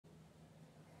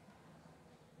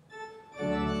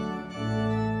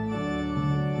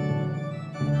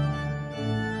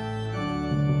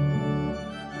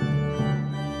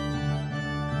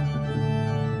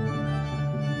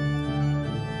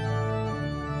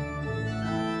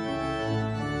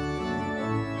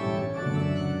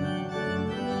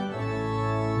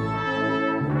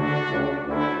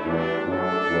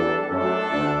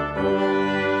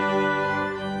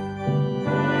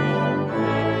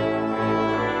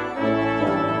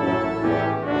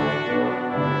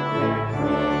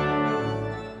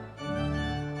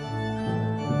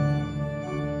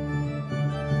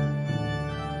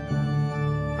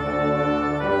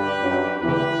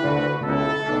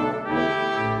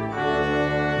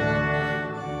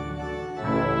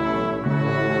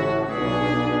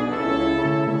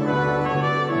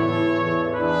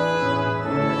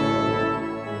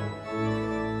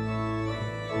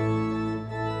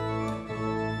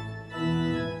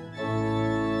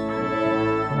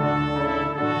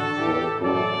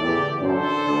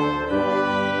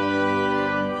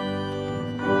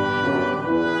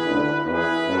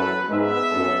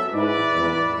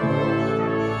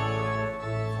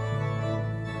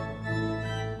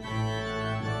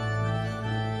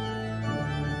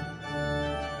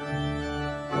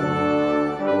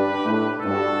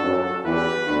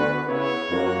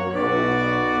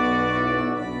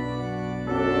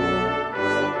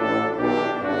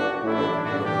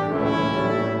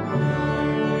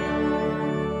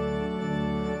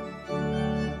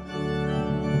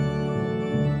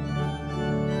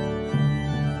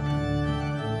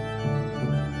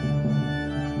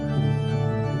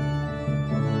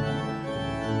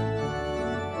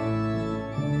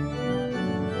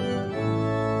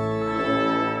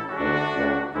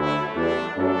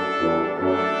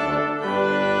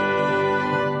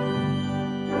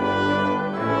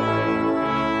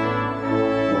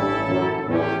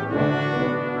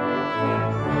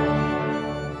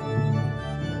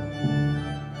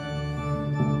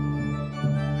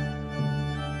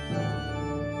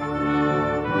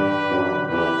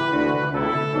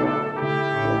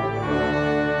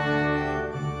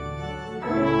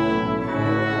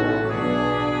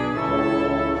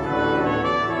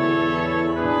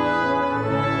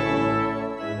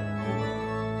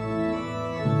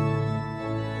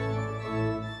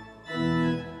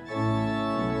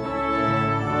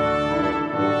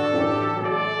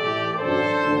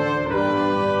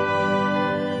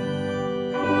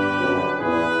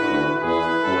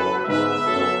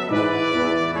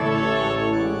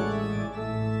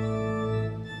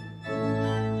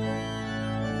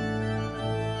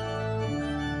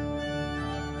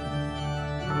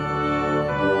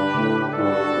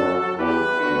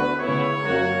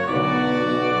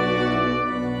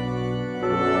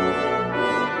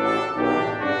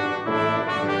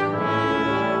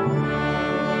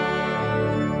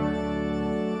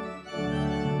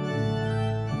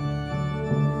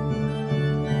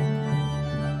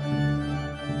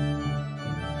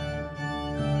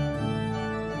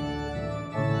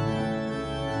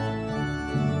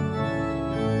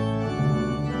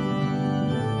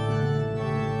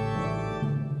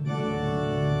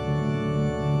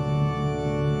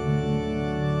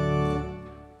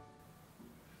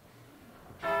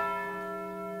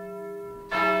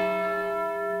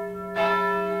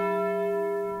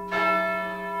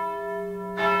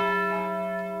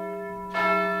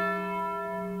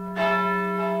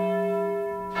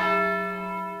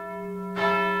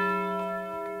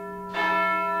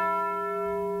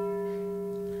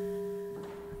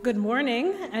Good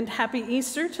morning and happy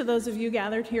Easter to those of you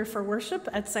gathered here for worship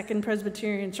at Second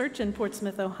Presbyterian Church in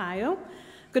Portsmouth, Ohio.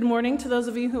 Good morning to those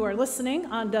of you who are listening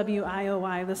on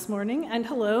WIOI this morning, and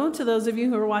hello to those of you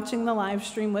who are watching the live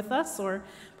stream with us or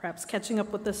perhaps catching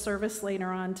up with the service later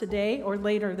on today or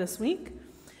later this week.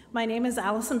 My name is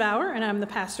Allison Bauer, and I'm the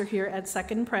pastor here at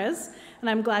Second Pres, and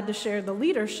I'm glad to share the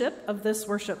leadership of this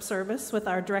worship service with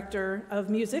our director of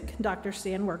music, Dr.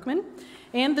 Stan Workman,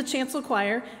 and the chancel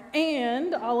choir,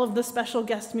 and all of the special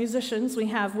guest musicians we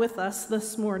have with us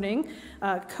this morning,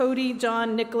 Cody,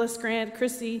 John, Nicholas, Grant,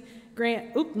 Chrissy,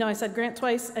 Grant, I said Grant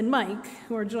twice, and Mike,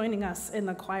 who are joining us in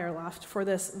the choir loft for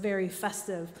this very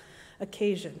festive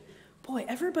occasion. Boy,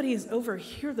 everybody is over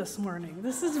here this morning.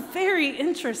 This is very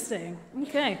interesting.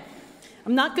 Okay.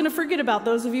 I'm not going to forget about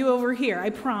those of you over here, I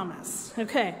promise.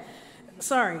 Okay.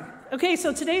 Sorry. Okay,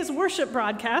 so today's worship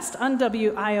broadcast on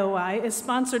WIOI is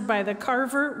sponsored by the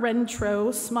Carver,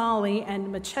 Rentrow, Smalley, and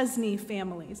McChesney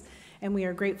families, and we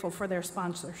are grateful for their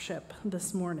sponsorship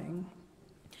this morning.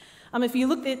 If you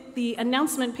look at the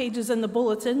announcement pages in the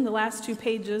bulletin, the last two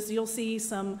pages, you'll see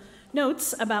some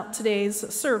notes about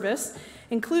today's service,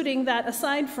 including that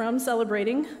aside from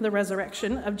celebrating the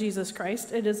resurrection of Jesus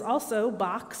Christ, it is also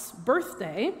Bach's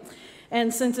birthday.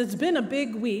 And since it's been a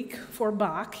big week for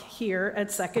Bach here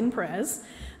at Second Pres,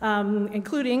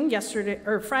 including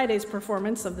Friday's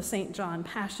performance of the St. John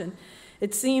Passion,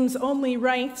 it seems only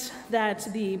right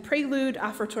that the Prelude,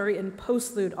 Offertory, and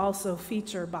Postlude also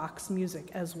feature Bach's music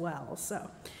as well. So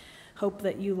hope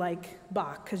that you like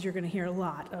Bach, because you're going to hear a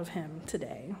lot of him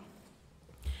today.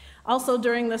 Also,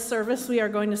 during this service, we are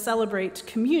going to celebrate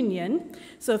communion.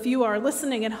 So if you are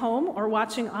listening at home or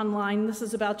watching online, this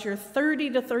is about your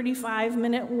 30 to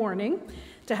 35-minute warning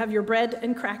to have your bread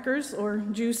and crackers or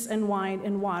juice and wine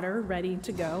and water ready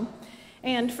to go.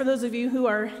 And for those of you who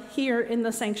are here in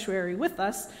the sanctuary with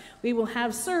us, we will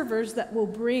have servers that will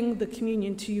bring the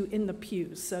communion to you in the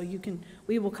pews. So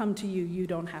we will come to you. You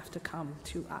don't have to come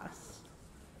to us.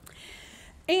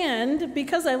 And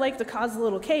because I like to cause a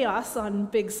little chaos on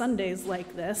big Sundays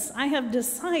like this, I have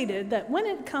decided that when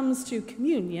it comes to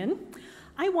communion,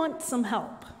 I want some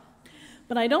help.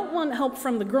 But I don't want help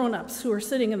from the grown-ups who are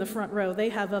sitting in the front row. They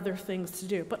have other things to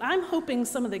do. But I'm hoping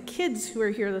some of the kids who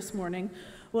are here this morning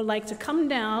would like to come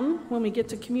down when we get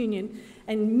to communion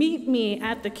and meet me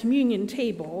at the communion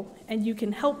table, and you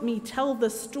can help me tell the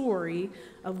story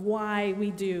of why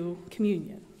we do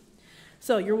communion.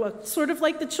 So you're sort of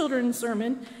like the children's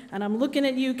sermon, and I'm looking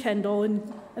at you, Kendall,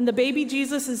 and the baby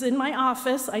Jesus is in my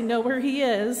office. I know where he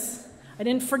is. I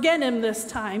didn't forget him this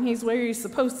time. He's where he's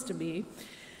supposed to be.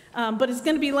 But it's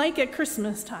going to be like at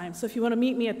Christmas time. So if you want to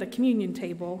meet me at the communion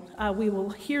table, we will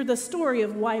hear the story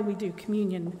of why we do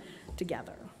communion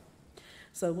together.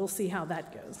 So we'll see how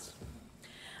that goes.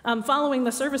 Following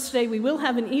the service today, we will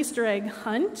have an Easter egg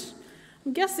hunt.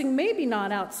 I'm guessing maybe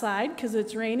not outside because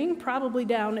it's raining, probably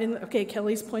down in, okay,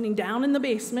 Kelly's pointing down in the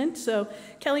basement. So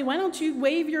Kelly, why don't you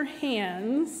wave your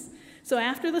hands? So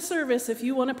after the service, if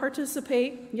you want to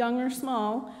participate, young or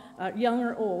small, young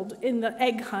or old, in the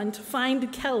egg hunt,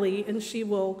 find Kelly and she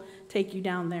will take you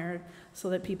down there so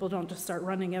that people don't just start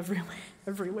running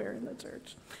everywhere in the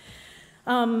church.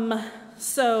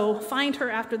 So find her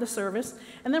after the service.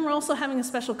 And then we're also having a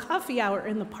special coffee hour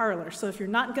in the parlor. So if you're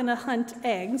not going to hunt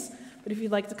eggs, but if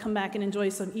you'd like to come back and enjoy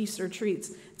some Easter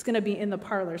treats, it's going to be in the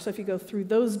parlor. So if you go through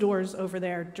those doors over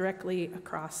there, directly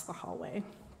across the hallway.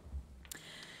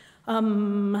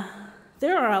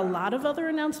 There are a lot of other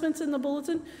announcements in the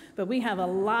bulletin, but we have a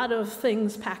lot of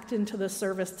things packed into the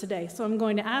service today. So I'm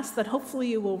going to ask that hopefully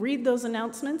you will read those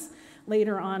announcements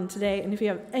later on today. And if you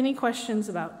have any questions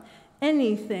about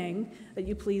anything, that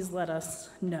you please let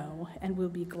us know, and we'll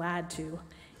be glad to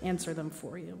answer them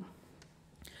for you.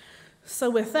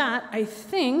 So with that, I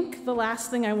think the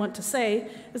last thing I want to say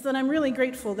is that I'm really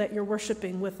grateful that you're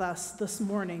worshiping with us this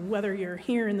morning, whether you're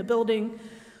here in the building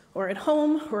or at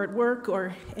home or at work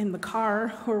or in the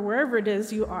car or wherever it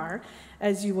is you are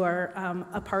as you are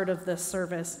a part of this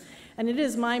service. And it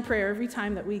is my prayer every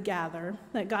time that we gather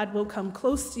that God will come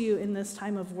close to you in this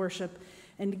time of worship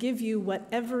and give you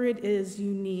whatever it is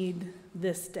you need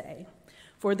this day.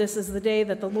 For this is the day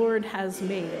that the Lord has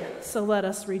made, so let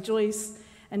us rejoice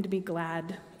and be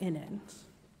glad in it.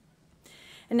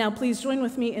 And now please join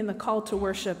with me in the call to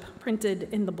worship printed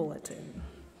in the bulletin.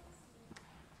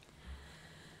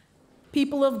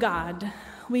 People of God,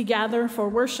 we gather for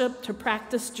worship to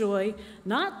practice joy,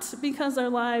 not because our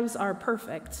lives are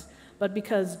perfect, but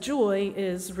because joy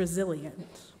is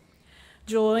resilient.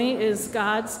 Joy is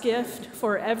God's gift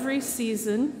for every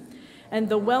season and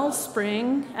the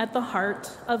wellspring at the heart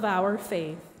of our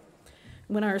faith.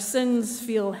 When our sins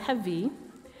feel heavy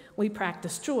we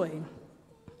practice joy.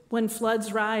 When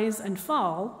floods rise and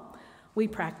fall, we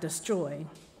practice joy.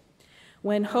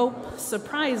 When hope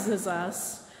surprises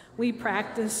us, we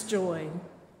practice joy.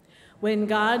 When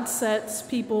God sets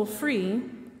people free,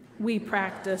 we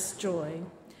practice joy.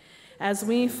 As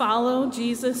we follow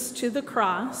Jesus to the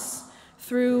cross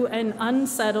through an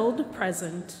unsettled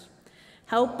present,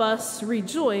 help us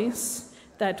rejoice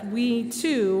that we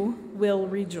too will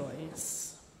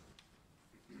rejoice.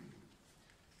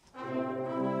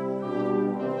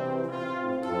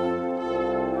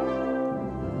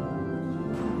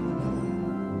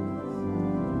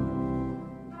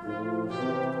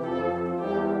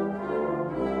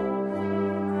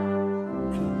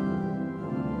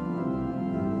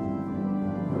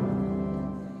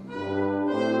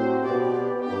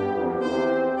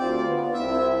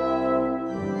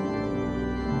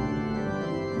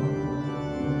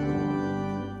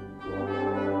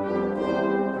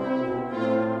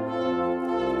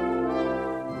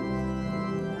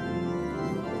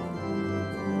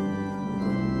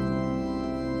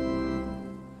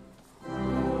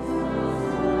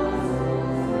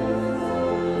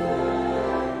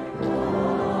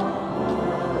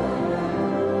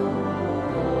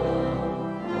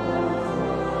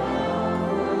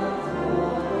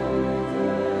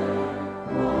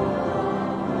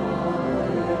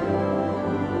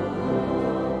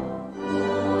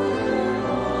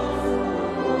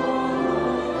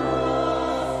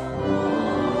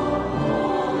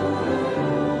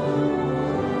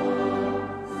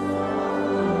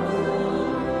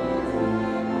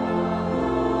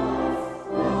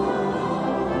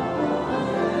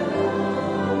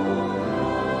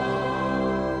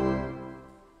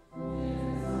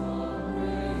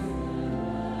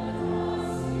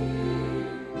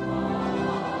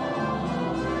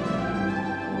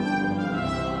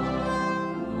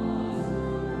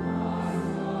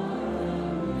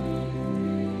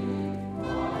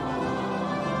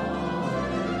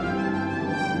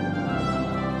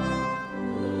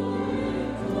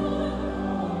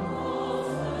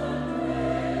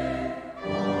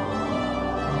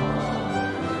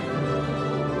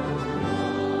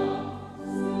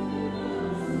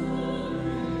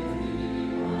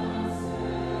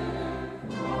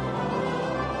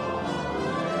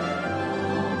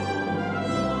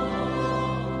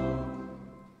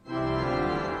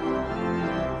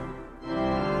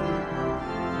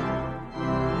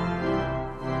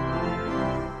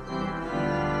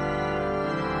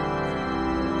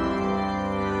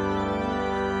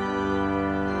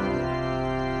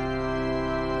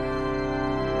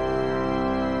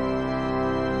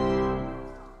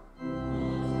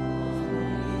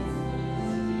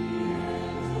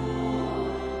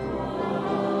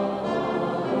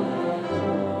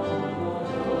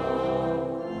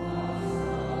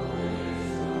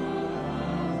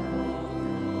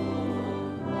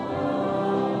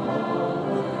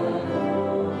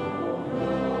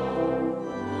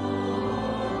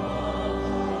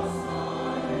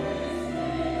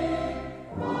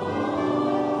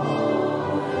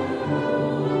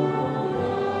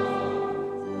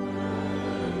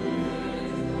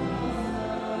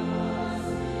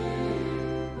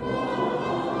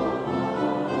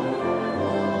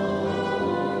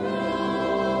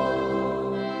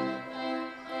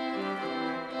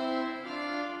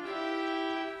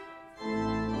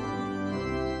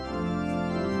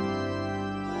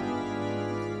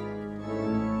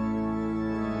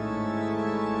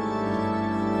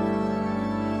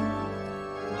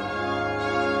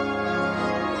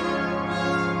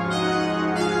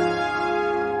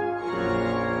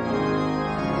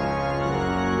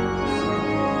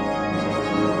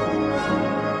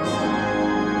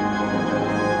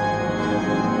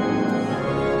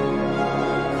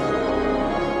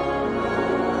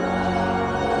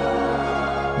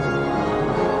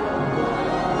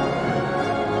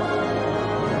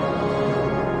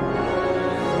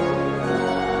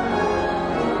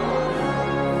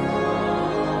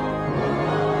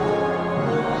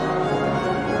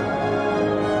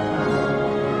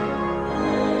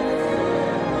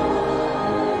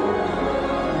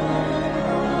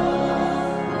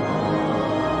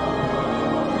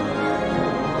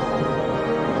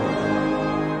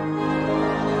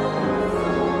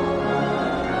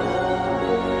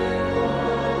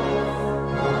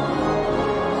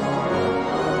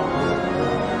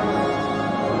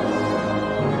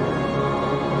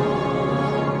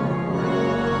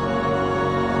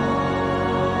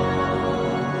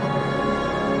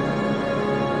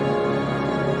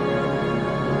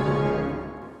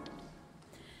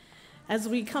 As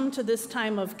we come to this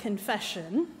time of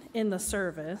confession in the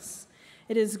service,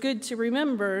 It is good to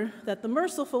remember that the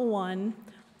merciful one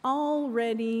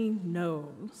already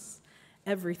knows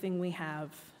everything we have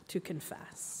to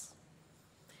confess.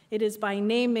 It is by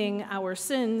naming our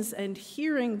sins and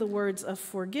hearing the words of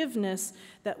forgiveness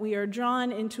that we are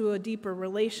drawn into a deeper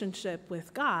relationship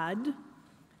with God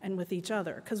and with each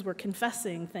other, because we're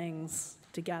confessing things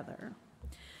together.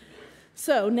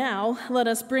 So now let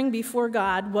us bring before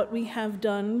God what we have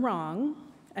done wrong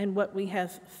and what we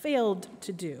have failed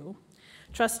to do,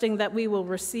 trusting that we will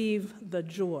receive the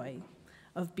joy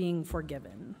of being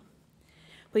forgiven.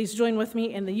 Please join with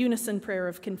me in the unison prayer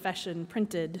of confession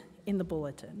printed in the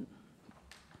bulletin.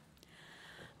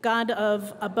 God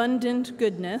of abundant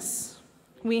goodness,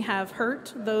 we have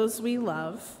hurt those we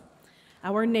love,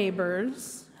 our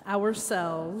neighbors,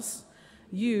 ourselves,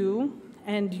 you,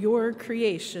 and your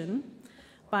creation,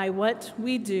 by what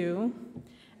we do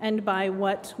and by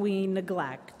what we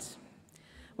neglect.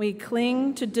 We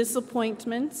cling to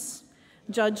disappointments,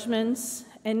 judgments,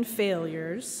 and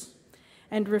failures,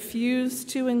 and refuse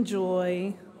to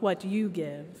enjoy what you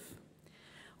give.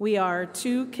 We are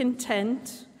too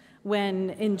content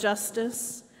when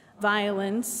injustice,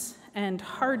 violence, and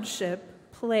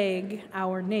hardship plague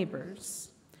our neighbors.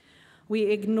 We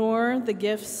ignore the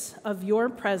gifts of your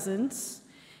presence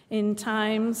in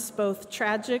times both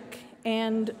tragic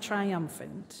and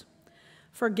triumphant.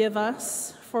 Forgive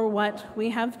us for what we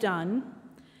have done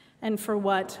and for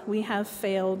what we have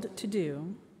failed to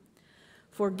do.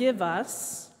 Forgive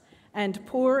us and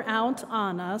pour out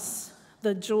on us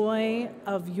the joy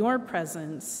of your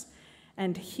presence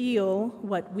and heal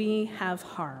what we have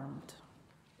harmed.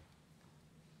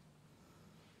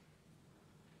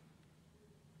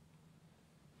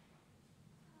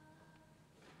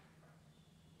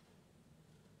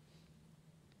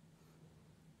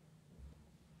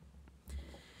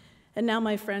 And now,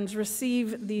 my friends,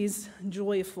 receive these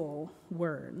joyful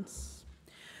words.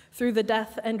 Through the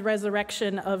death and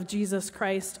resurrection of Jesus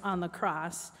Christ on the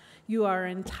cross, you are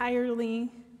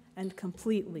entirely and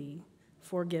completely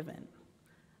forgiven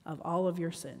of all of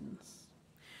your sins.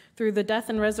 Through the death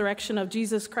and resurrection of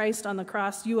Jesus Christ on the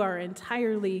cross, you are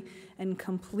entirely and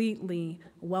completely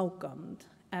welcomed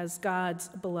as God's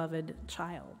beloved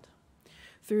child.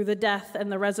 Through the death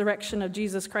and the resurrection of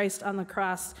Jesus Christ on the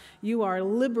cross, you are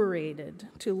liberated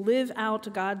to live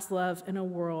out God's love in a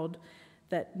world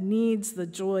that needs the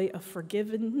joy of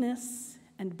forgiveness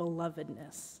and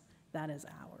belovedness that is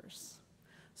ours.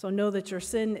 So know that your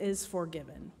sin is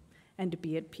forgiven and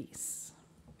be at peace.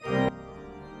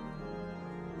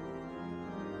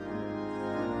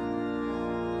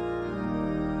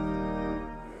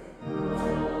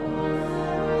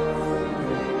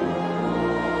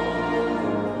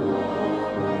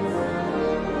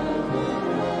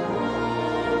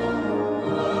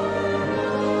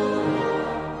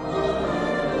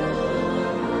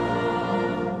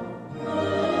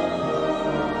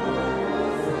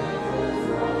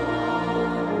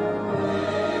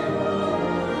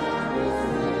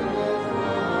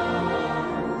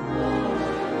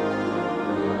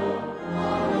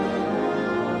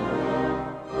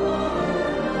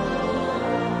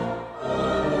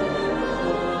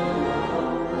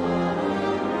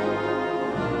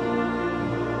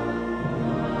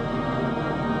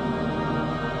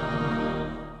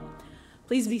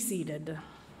 Please be seated.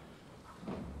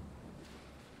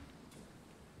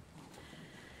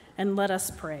 And let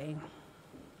us pray.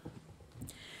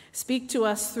 Speak to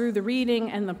us through the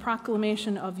reading and the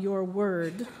proclamation of your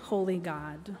word, Holy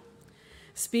God.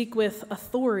 Speak with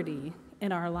authority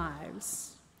in our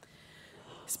lives.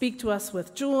 Speak to us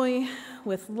with joy,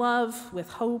 with love, with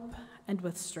hope, and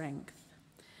with strength.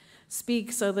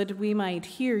 Speak so that we might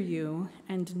hear you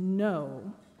and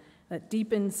know that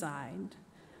deep inside,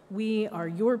 we are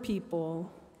your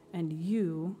people, and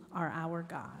you are our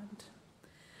God.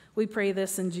 We pray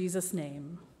this in Jesus'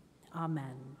 name.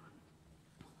 Amen.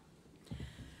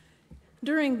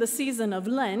 During the season of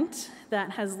Lent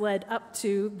that has led up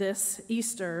to this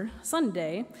Easter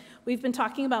Sunday, we've been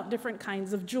talking about different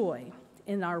kinds of joy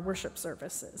in our worship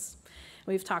services.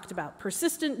 We've talked about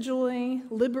persistent joy,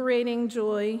 liberating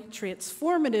joy,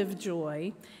 transformative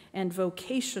joy, and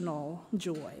vocational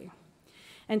joy.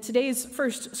 And today's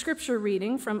first scripture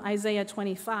reading from Isaiah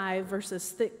 25,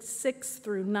 verses 6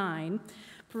 through 9,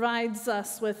 provides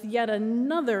us with yet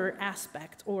another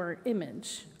aspect or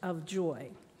image of joy.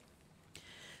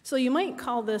 So you might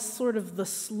call this sort of the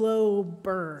slow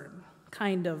burn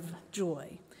kind of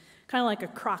joy, kind of like a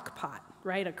crock pot,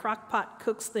 right? A crock pot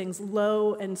cooks things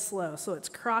low and slow, so it's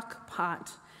crock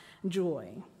pot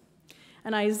joy.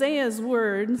 And Isaiah's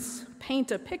words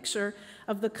paint a picture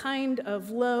of the kind of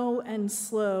low and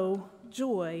slow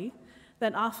joy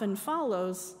that often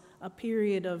follows a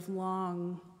period of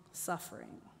long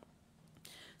suffering.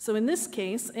 So in this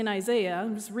case, in Isaiah, I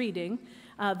was reading,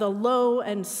 the low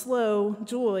and slow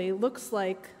joy looks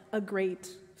like a great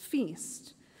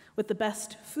feast with the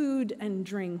best food and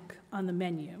drink on the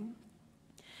menu.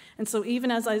 And so even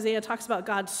as Isaiah talks about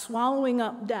God swallowing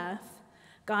up death,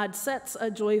 God sets a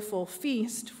joyful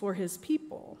feast for his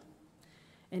people,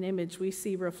 an image we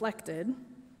see reflected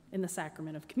in the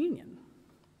sacrament of communion.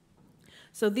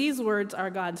 So these words are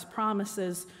God's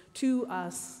promises to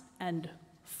us and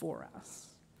for us.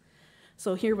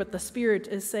 So hear what the Spirit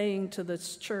is saying to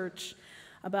this church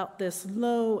about this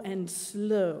low and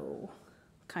slow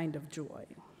kind of joy.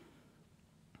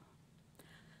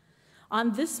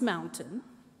 On this mountain,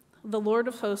 the Lord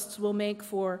of hosts will make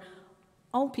for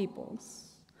all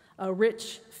peoples a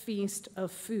rich feast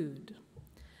of food,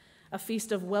 a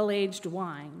feast of well-aged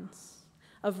wines,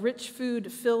 of rich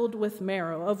food filled with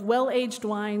marrow, of well-aged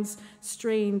wines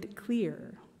strained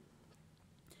clear.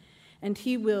 And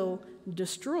he will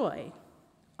destroy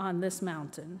on this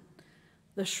mountain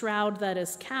the shroud that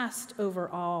is cast over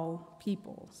all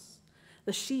peoples,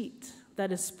 the sheet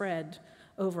that is spread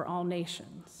over all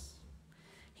nations.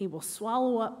 He will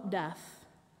swallow up death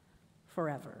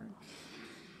forever.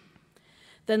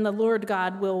 Then the Lord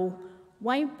God will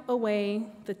wipe away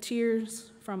the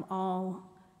tears from all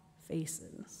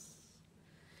faces,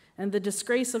 and the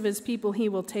disgrace of his people he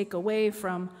will take away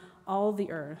from all the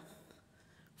earth,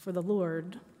 for the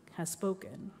Lord has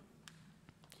spoken.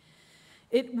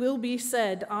 It will be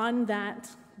said on that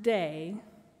day,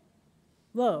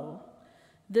 lo,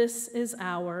 this is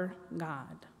our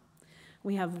God.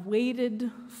 We have waited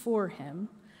for him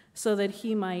so that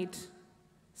he might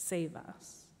save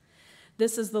us.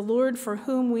 This is the Lord for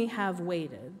whom we have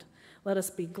waited. Let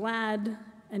us be glad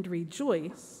and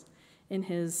rejoice in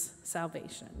his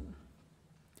salvation.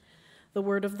 The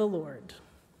word of the Lord.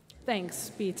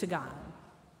 Thanks be to God.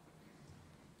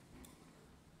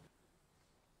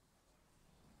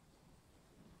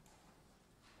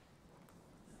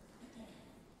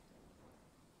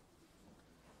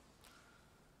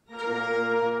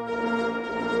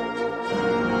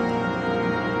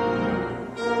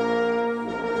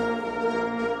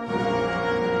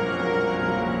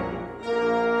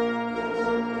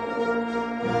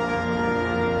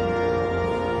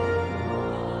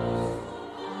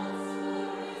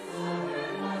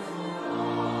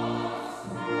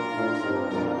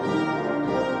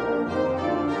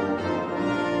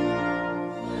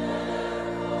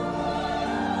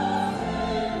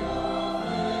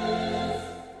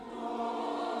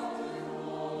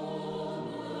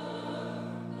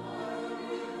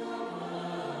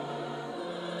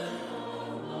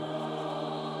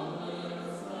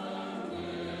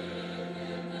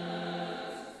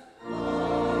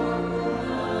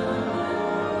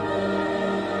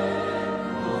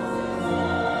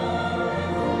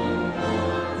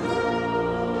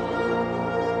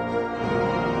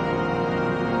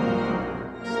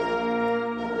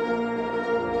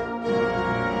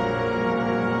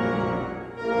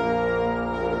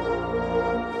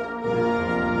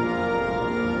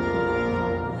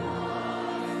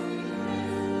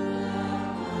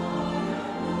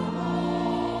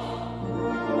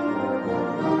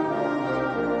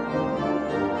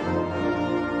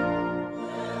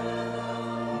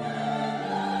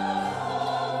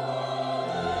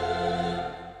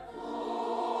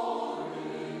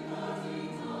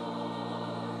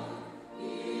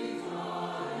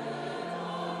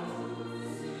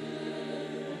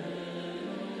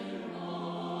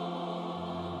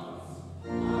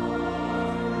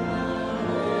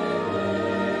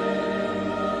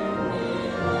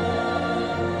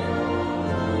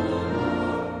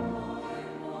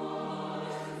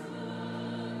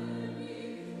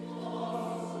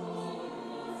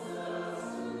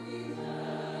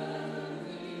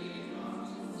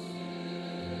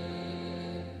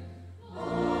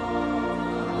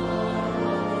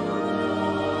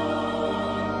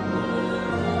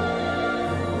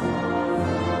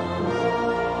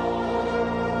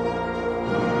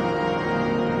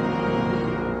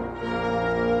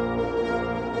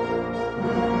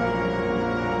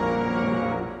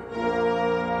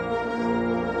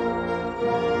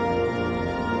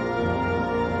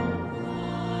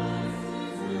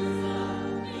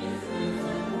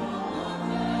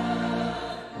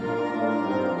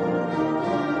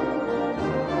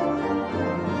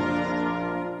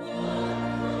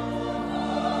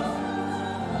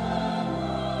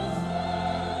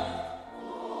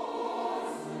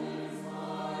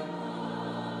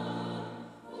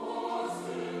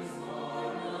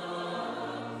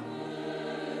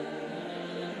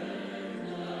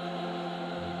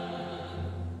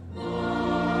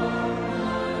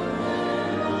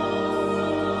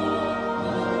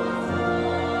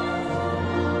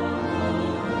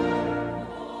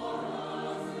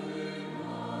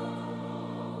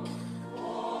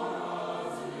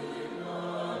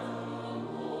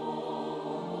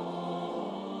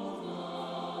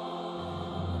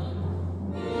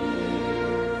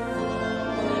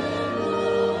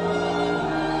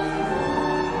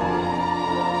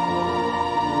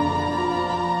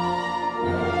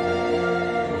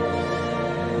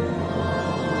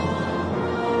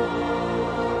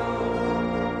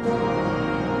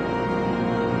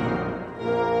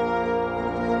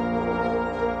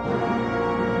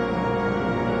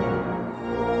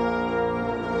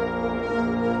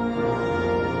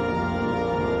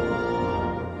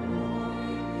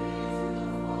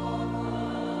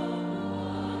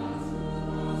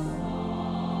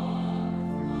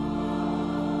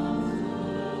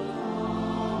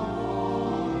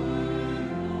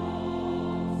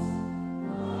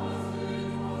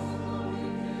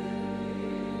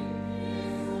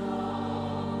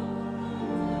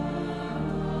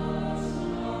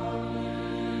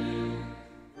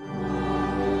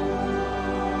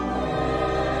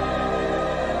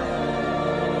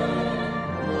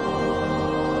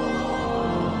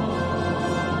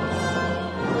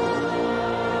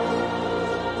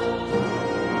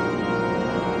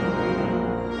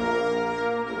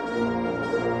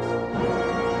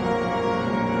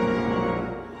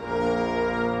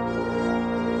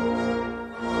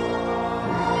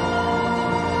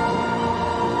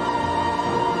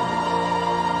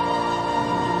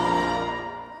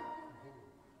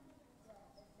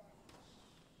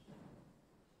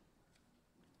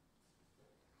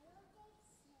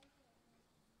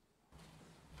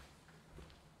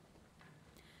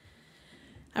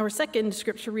 Our second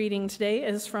scripture reading today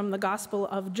is from the Gospel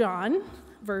of John,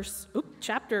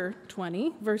 chapter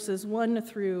 20, verses 1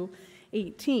 through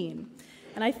 18.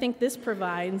 And I think this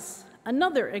provides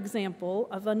another example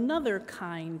of another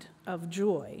kind of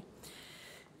joy.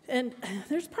 And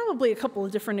there's probably a couple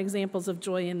of different examples of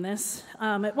joy in this.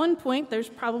 At one point, there's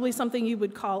probably something you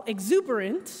would call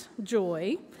exuberant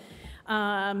joy.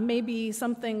 Maybe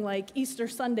something like Easter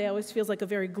Sunday always feels like a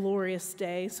very glorious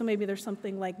day, so maybe there's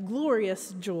something like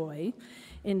glorious joy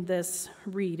in this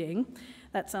reading.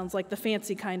 That sounds like the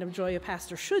fancy kind of joy a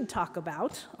pastor should talk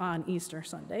about on Easter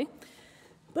Sunday.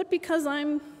 But because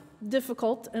I'm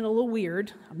difficult and a little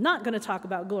weird, I'm not going to talk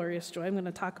about glorious joy. I'm going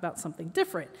to talk about something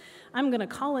different. I'm going to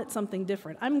call it something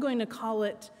different. I'm going to call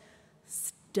it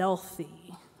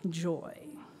stealthy joy.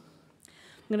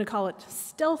 I'm going to call it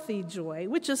stealthy joy,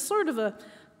 which is sort of a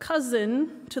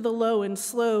cousin to the low and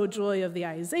slow joy of the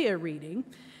Isaiah reading,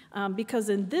 because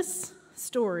in this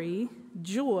story,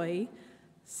 joy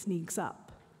sneaks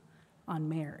up on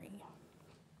Mary.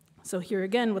 So here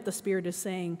again, what the Spirit is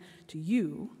saying to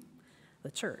you, the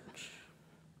church.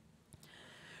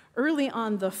 Early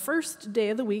on the first day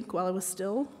of the week, while it was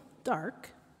still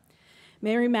dark,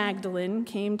 Mary Magdalene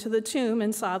came to the tomb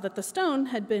and saw that the stone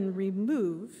had been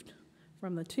removed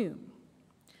from the tomb.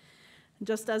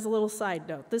 Just as a little side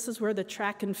note, this is where the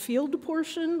track and field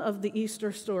portion of the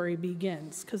Easter story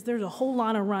begins, because there's a whole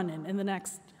lot of running in the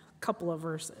next couple of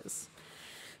verses.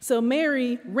 So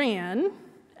Mary ran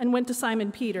and went to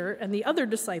Simon Peter and the other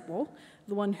disciple,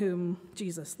 the one whom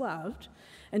Jesus loved,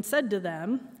 and said to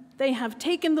them, "They have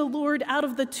taken the Lord out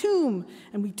of the tomb,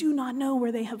 and we do not know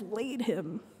where they have laid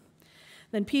him."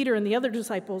 Then Peter and the other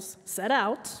disciples set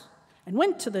out and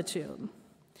went to the tomb.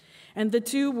 And the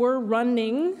two were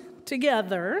running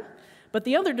together, but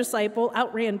the other disciple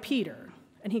outran Peter,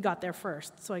 and he got there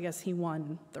first, so I guess he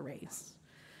won the race.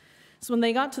 So when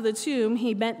they got to the tomb,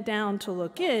 he bent down to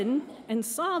look in and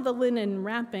saw the linen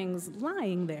wrappings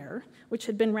lying there, which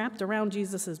had been wrapped around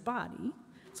Jesus' body.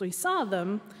 So he saw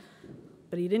them,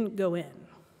 but he didn't go in.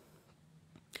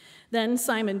 Then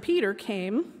Simon Peter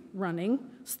came, running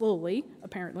slowly,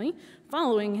 apparently,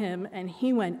 following him, and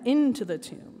he went into the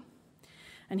tomb.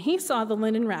 And he saw the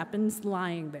linen wrappings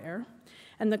lying there,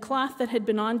 and the cloth that had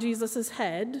been on Jesus'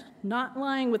 head, not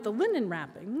lying with the linen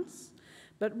wrappings,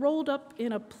 but rolled up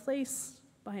in a place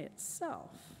by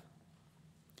itself.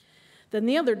 Then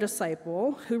the other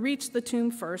disciple, who reached the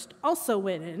tomb first, also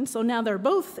went in. So now they're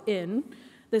both in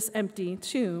this empty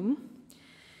tomb.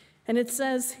 And it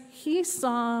says, he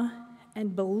saw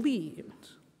and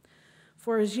believed,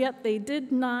 for as yet they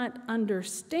did not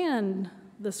understand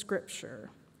the scripture,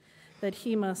 that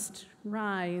he must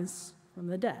rise from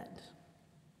the dead.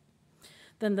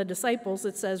 Then the disciples,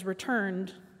 it says,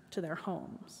 returned to their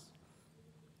homes.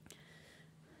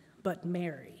 But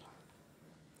Mary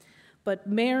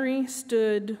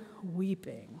stood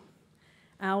weeping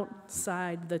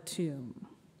outside the tomb.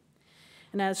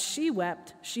 And as she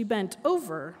wept, she bent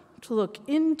over to look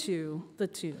into the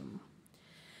tomb.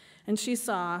 And she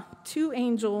saw two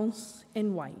angels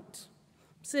in white,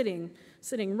 sitting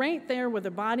right there where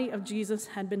the body of Jesus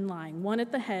had been lying, one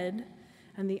at the head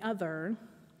and the other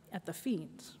at the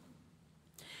feet.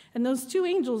 And those two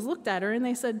angels looked at her and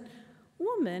they said,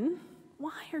 "Woman,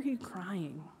 why are you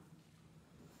crying?"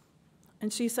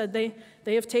 And she said, they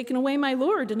have taken away my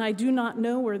Lord, and I do not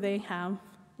know where they have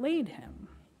laid him.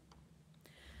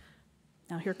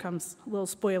 Now here comes a little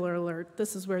spoiler alert.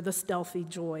 This is where the stealthy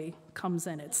joy comes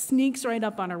in. It sneaks right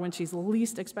up on her when she's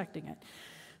least expecting it.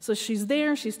 So she's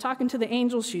there, she's talking to the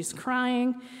angels, she's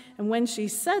crying, and when she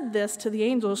said this to the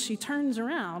angels, she turns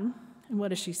around, and what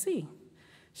does she see?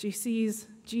 She sees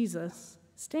Jesus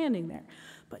standing there,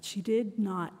 but she did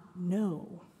not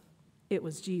know it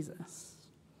was Jesus.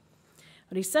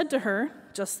 But he said to her,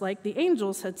 just like the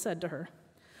angels had said to her,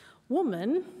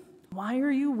 "Woman, why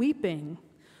are you weeping?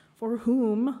 For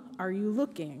whom are you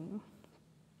looking?"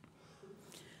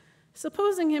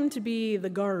 Supposing him to be the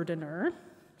gardener,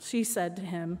 she said to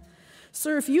him,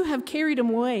 "Sir, if you have carried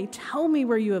him away, tell me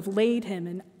where you have laid him,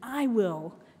 and I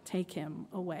will take him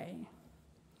away."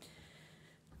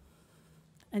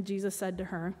 And Jesus said to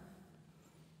her,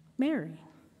 "Mary."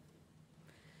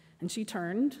 And she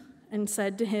turned and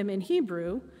said to him in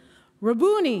Hebrew,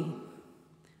 "Rabboni,"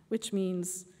 which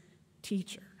means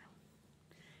teacher.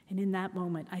 And in that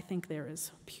moment, I think there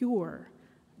is pure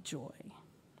joy.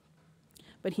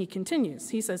 But he continues.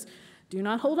 He says, "Do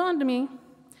not hold on to me.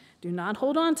 Do not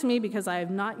hold on to me, because I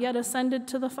have not yet ascended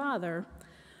to the Father,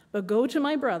 but go to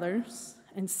my brothers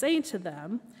and say to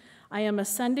them, I am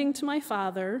ascending to my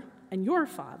Father and your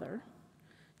Father,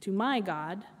 to my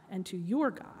God and to your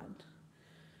God."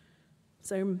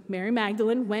 So Mary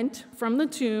Magdalene went from the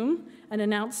tomb and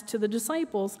announced to the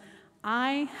disciples,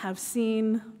 "I have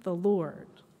seen the Lord."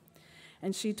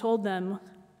 And she told them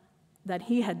that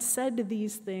he had said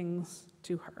these things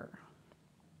to her.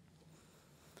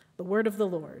 The word of the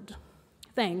Lord.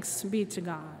 Thanks be to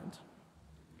God.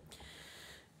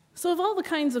 So of all the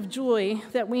kinds of joy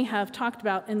that we have talked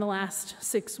about in the last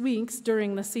 6 weeks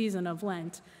during the season of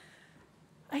Lent,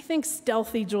 I think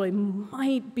stealthy joy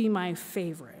might be my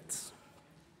favorite,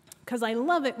 because I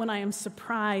love it when I am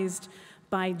surprised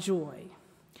by joy.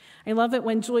 I love it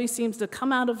when joy seems to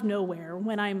come out of nowhere,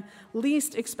 when I'm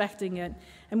least expecting it,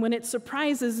 and when it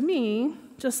surprises me,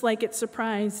 just like it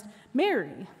surprised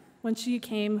Mary when she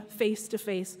came face to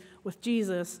face with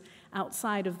Jesus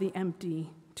outside of the empty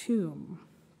tomb.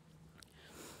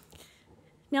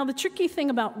 Now, the tricky thing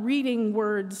about reading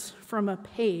words from a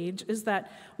page is that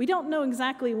we don't know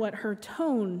exactly what her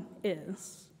tone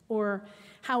is or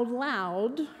how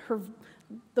loud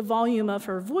the volume of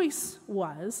her voice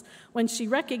was when she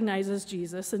recognizes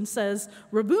Jesus and says,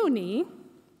 "Rabboni,"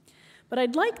 but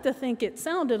I'd like to think it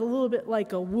sounded a little bit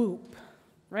like a whoop,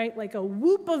 right? Like a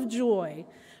whoop of joy,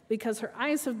 because her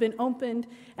eyes have been opened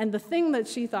and the thing that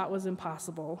she thought was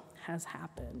impossible has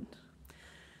happened.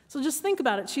 So just think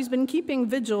about it. She's been keeping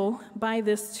vigil by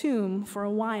this tomb for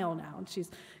a while now. She's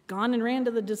gone and ran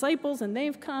to the disciples, and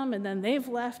they've come, and then they've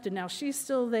left, and now she's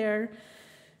still there.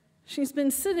 She's been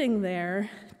sitting there,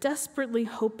 desperately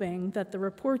hoping that the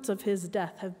reports of his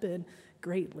death have been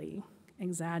greatly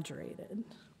exaggerated.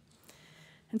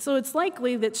 And so it's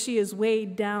likely that she is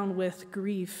weighed down with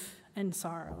grief and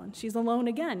sorrow, and she's alone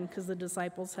again because the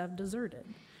disciples have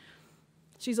deserted.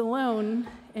 She's alone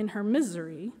in her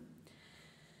misery.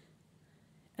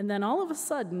 And then all of a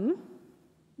sudden,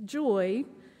 joy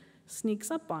sneaks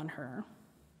up on her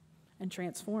and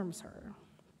transforms her.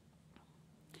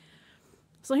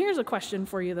 So here's a question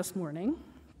for you this morning.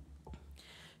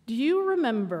 Do you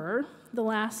remember the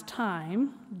last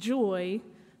time joy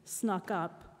snuck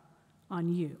up on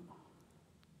you?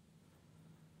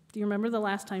 Do you remember the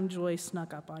last time joy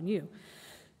snuck up on you?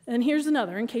 And here's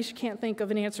another, in case you can't think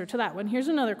of an answer to that one. Here's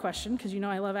another question, because you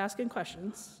know I love asking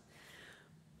questions.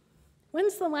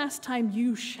 When's the last time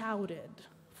you shouted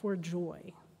for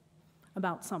joy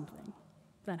about something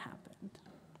that happened?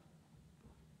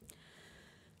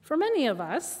 For many of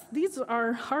us, these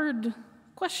are hard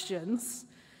questions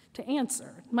to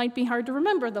answer. It might be hard to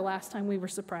remember the last time we were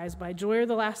surprised by joy or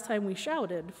the last time we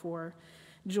shouted for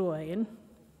joy, and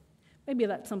maybe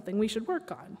that's something we should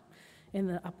work on in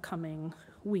the upcoming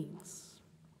weeks.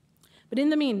 But in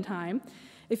the meantime,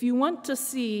 if you want to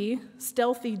see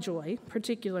stealthy joy,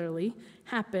 particularly,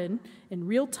 happen in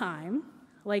real time,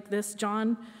 like this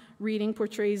John reading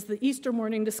portrays the Easter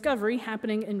morning discovery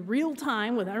happening in real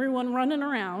time with everyone running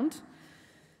around,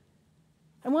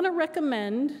 I want to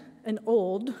recommend an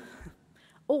old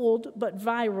but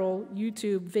viral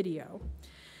YouTube video.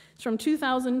 It's from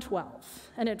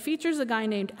 2012, and it features a guy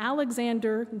named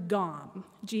Alexander Gamme,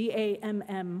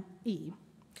 Gamme.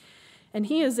 And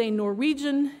he is a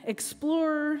Norwegian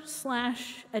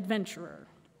explorer/adventurer.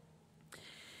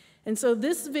 And so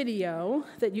this video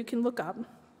that you can look up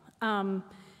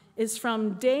is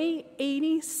from day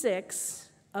 86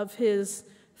 of his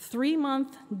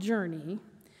 3-month journey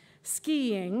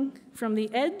skiing from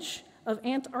the edge of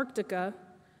Antarctica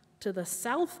to the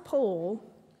South Pole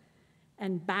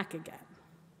and back again.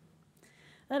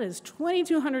 That is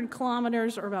 2,200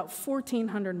 kilometers, or about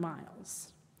 1,400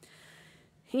 miles.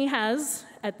 He has,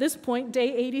 at this point,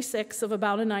 day 86 of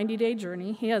about a 90-day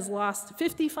journey, he has lost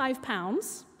 55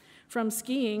 pounds from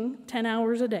skiing 10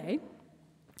 hours a day,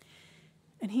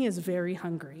 and he is very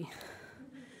hungry.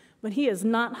 But he is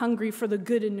not hungry for the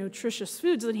good and nutritious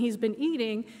foods that he's been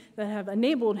eating that have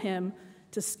enabled him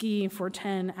to ski for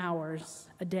 10 hours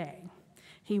a day.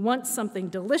 He wants something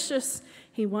delicious.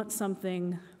 He wants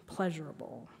something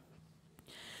pleasurable.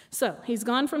 So he's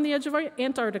gone from the edge of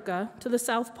Antarctica to the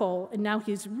South Pole, and now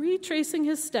he's retracing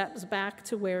his steps back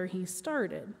to where he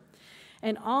started.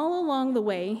 And all along the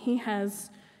way, he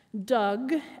has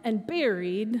dug and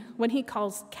buried what he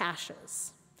calls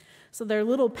caches. So they're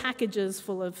little packages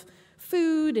full of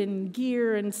food and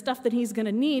gear and stuff that he's going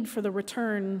to need for the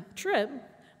return trip,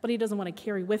 but he doesn't want to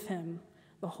carry with him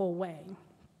the whole way.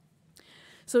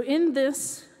 So in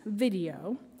this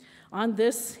video, on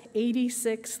this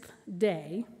 86th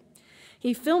day,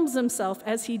 he films himself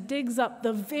as he digs up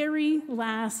the very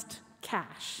last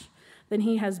cache that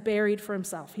he has buried for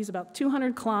himself. He's about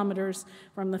 200 kilometers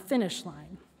from the finish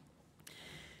line.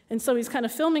 And so he's kind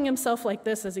of filming himself like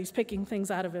this as he's picking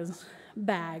things out of his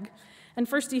bag. And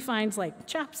first he finds like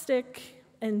chapstick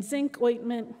and zinc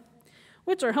ointment,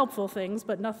 which are helpful things,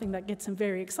 but nothing that gets him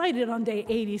very excited on day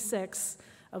 86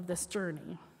 of this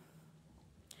journey.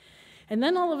 And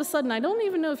then all of a sudden, I don't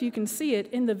even know if you can see it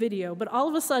in the video, but all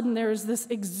of a sudden there's this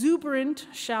exuberant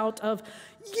shout of,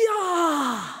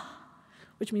 "Yeah!"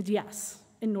 which means yes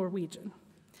in Norwegian.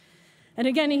 And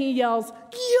again he yells,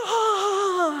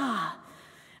 "Yeah!"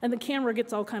 And the camera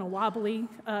gets all kind of wobbly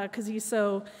because he's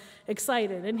so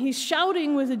excited. And he's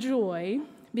shouting with joy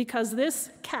because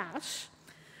this cache,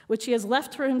 which he has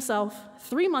left for himself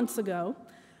 3 months ago,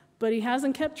 but he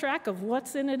hasn't kept track of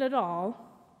what's in it at all,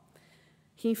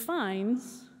 he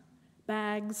finds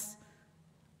bags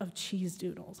of cheese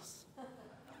doodles.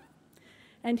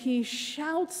 And he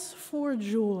shouts for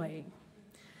joy.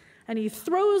 And he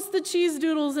throws the cheese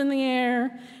doodles in the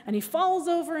air, and he falls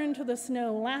over into the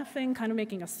snow laughing, kind of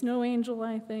making a snow angel,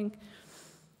 I think.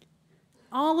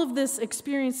 All of this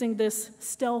experiencing this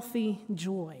stealthy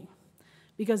joy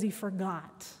because he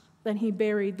forgot that he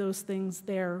buried those things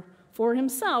there for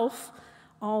himself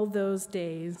all those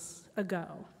days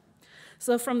ago.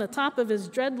 So from the top of his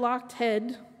dreadlocked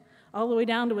head all the way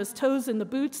down to his toes in the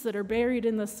boots that are buried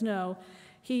in the snow,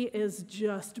 he is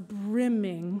just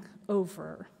brimming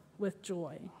over with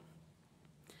joy.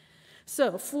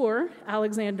 So for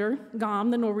Alexander Gam,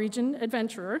 the Norwegian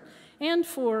adventurer, and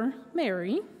for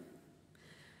Mary,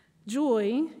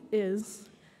 joy is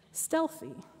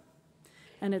stealthy,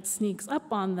 and it sneaks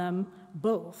up on them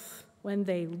both when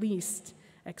they least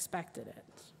expected it.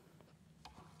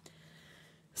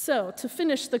 So, to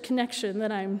finish the connection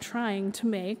that I'm trying to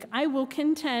make, I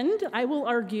will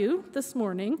argue this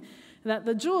morning that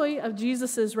the joy of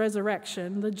Jesus'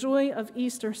 resurrection, the joy of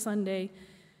Easter Sunday,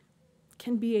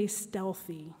 can be a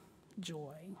stealthy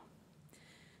joy.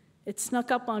 It snuck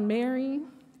up on Mary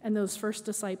and those first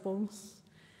disciples,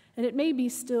 and it maybe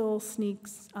still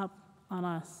sneaks up on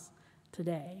us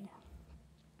today.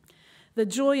 The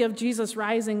joy of Jesus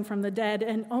rising from the dead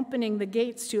and opening the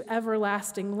gates to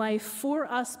everlasting life for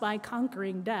us by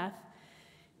conquering death,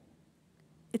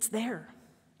 it's there.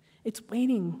 It's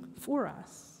waiting for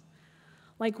us.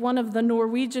 Like one of the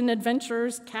Norwegian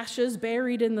adventurers' caches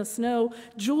buried in the snow,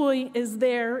 joy is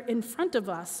there in front of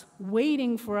us,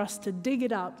 waiting for us to dig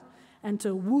it up and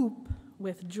to whoop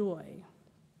with joy.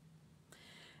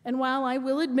 And while I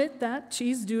will admit that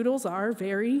cheese doodles are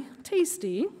very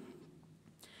tasty,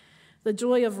 the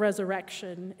joy of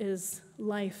resurrection is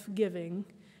life-giving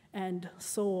and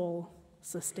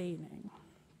soul-sustaining.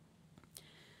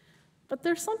 But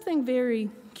there's something very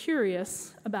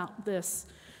curious about this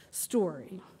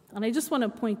story, and I just want to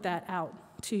point that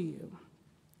out to you.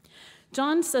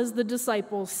 John says the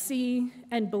disciples see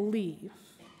and believe,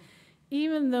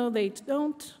 even though they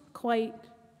don't quite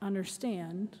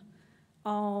understand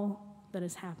all that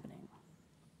is happening.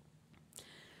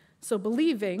 So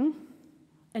believing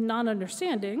and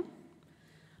non-understanding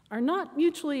are not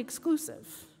mutually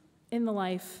exclusive in the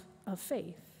life of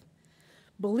faith.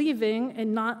 Believing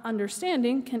and not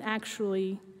understanding can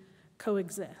actually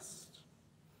coexist.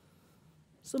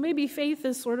 So maybe faith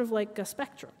is sort of like a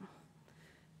spectrum.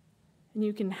 And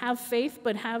you can have faith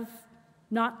but have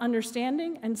not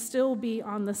understanding and still be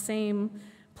on the same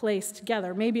place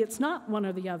together. Maybe it's not one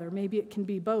or the other. Maybe it can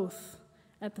be both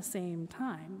at the same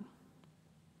time.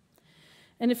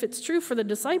 And if it's true for the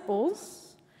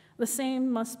disciples, the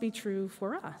same must be true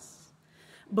for us.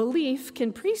 Belief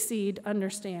can precede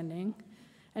understanding,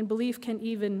 and belief can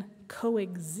even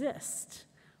coexist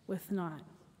with not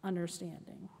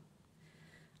understanding.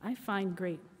 I find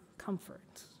great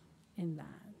comfort in that.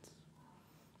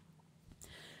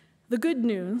 The good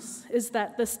news is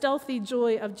that the stealthy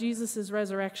joy of Jesus'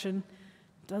 resurrection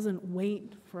doesn't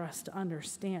wait for us to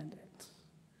understand it.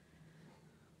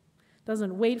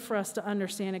 Doesn't wait for us to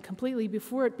understand it completely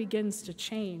before it begins to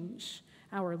change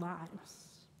our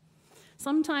lives.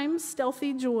 Sometimes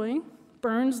stealthy joy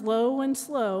burns low and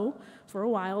slow for a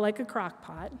while like a crock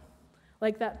pot,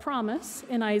 like that promise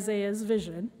in Isaiah's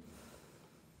vision.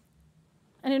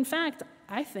 And in fact,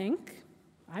 I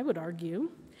would argue,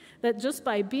 that just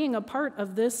by being a part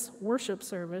of this worship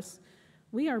service,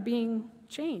 we are being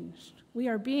changed. We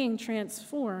are being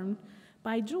transformed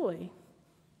by joy,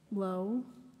 low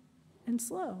and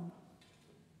slow.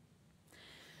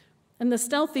 And the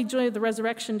stealthy joy of the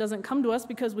resurrection doesn't come to us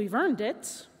because we've earned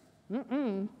it.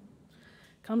 It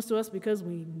comes to us because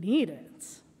we need it,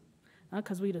 not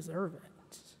because we deserve it.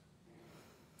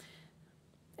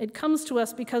 It comes to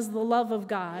us because the love of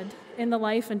God in the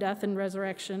life and death and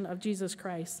resurrection of Jesus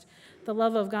Christ, the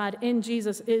love of God in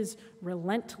Jesus is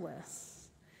relentless,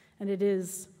 and it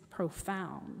is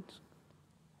profound.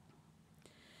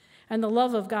 And the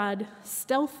love of God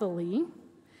stealthily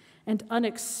and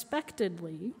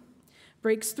unexpectedly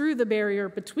breaks through the barrier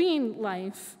between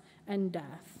life and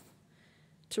death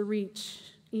to reach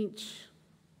each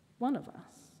one of us.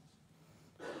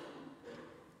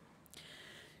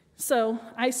 So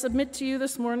I submit to you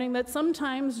this morning that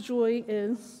sometimes joy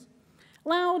is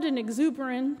loud and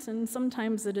exuberant, and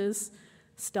sometimes it is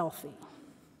stealthy.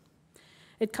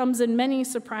 It comes in many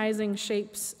surprising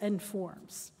shapes and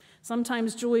forms.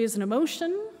 Sometimes joy is an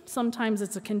emotion, sometimes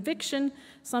it's a conviction,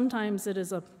 sometimes it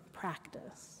is a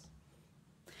practice.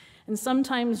 And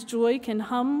sometimes joy can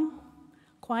hum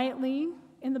quietly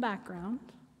in the background.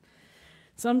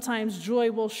 Sometimes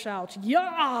joy will shout,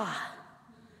 "Yah!"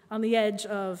 on the edge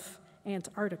of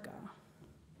Antarctica.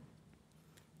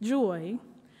 Joy,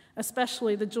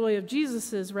 especially the joy of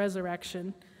Jesus'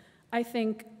 resurrection, I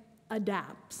think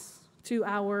adapts to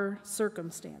our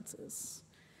circumstances.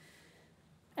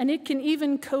 And it can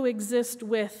even coexist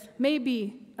with,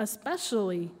 maybe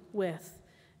especially with,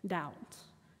 doubt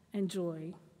and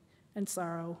joy and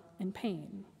sorrow and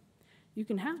pain. You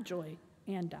can have joy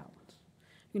and doubt.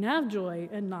 You can have joy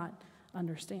and not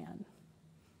understand.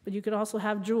 But you could also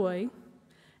have joy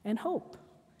and hope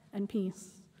and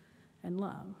peace and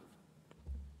love.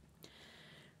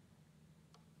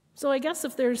 So I guess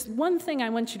if there's one thing I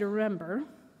want you to remember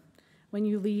when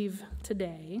you leave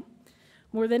today,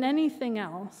 more than anything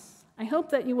else, I hope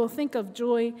that you will think of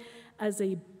joy as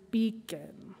a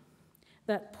beacon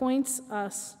that points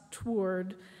us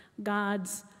toward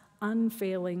God's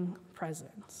unfailing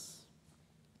presence.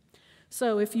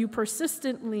 So if you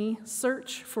persistently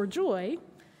search for joy,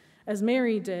 as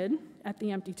Mary did at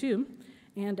the empty tomb,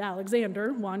 and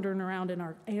Alexander wandering around in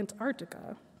our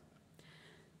Antarctica,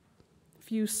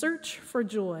 if you search for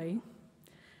joy,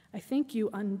 I think you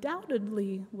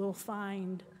undoubtedly will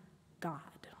find God.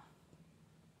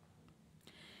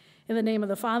 In the name of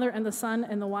the Father, and the Son,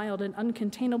 and the wild and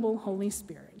uncontainable Holy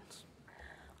Spirit.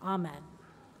 Amen.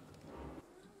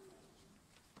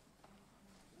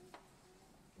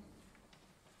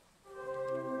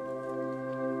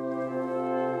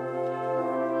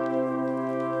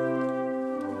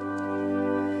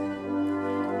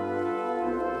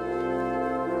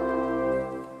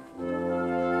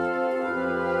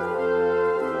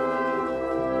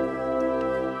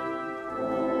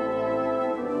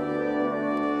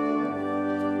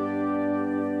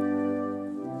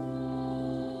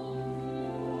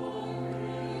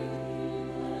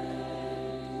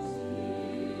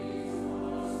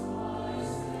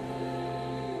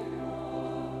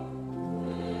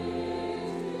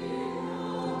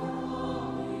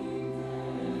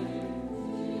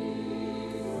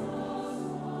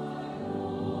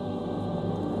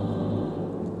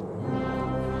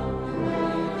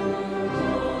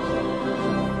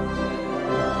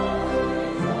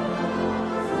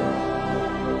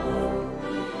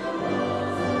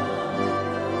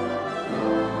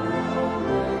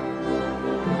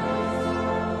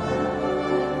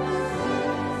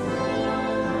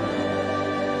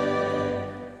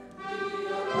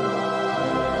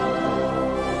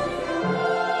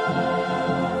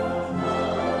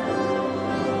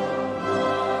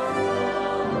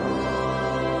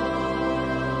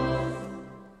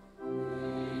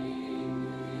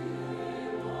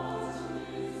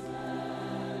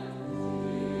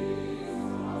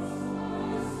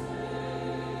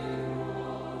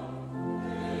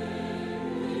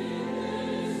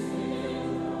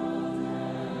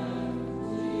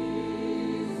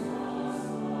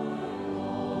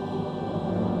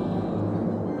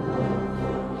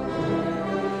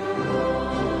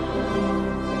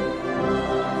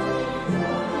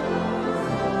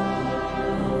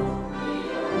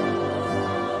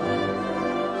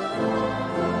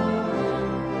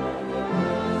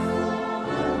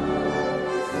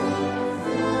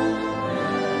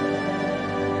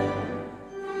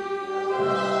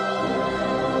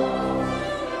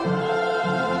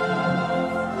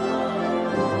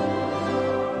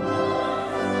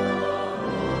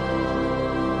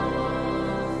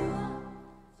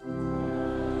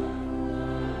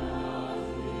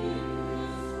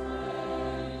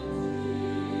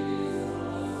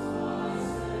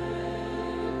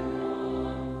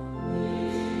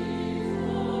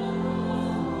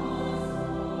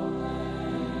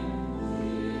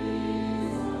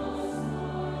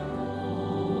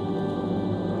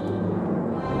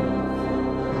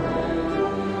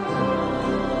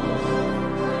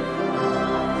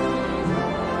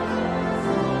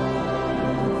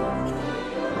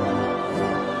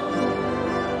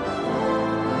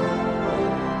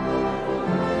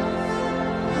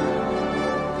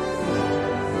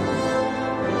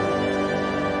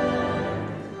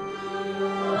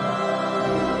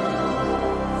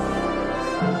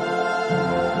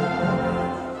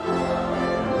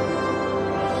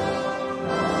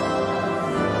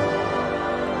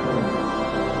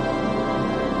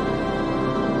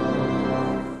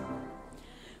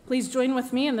 Please join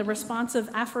with me in the responsive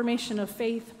affirmation of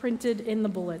faith printed in the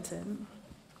bulletin.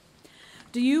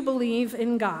 Do you believe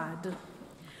in God?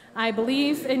 I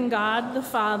believe in God the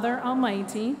Father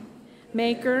Almighty,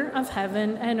 maker of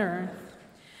heaven and earth.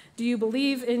 Do you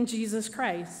believe in Jesus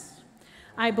Christ?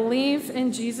 I believe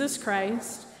in Jesus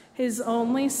Christ, his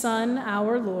only Son,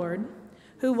 our Lord,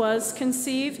 who was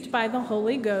conceived by the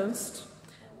Holy Ghost,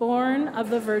 born of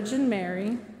the Virgin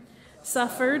Mary,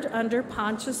 suffered under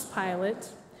Pontius Pilate,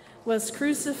 was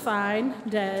crucified,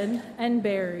 dead, and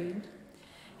buried.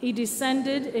 He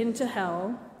descended into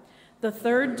hell. The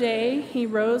third day he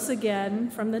rose again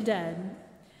from the dead.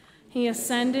 He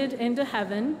ascended into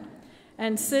heaven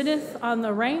and sitteth on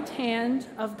the right hand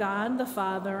of God the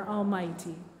Father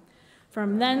Almighty.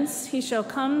 From thence he shall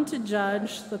come to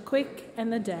judge the quick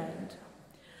and the dead.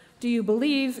 Do you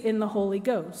believe in the Holy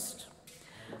Ghost?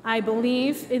 I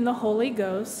believe in the Holy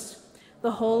Ghost,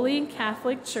 the Holy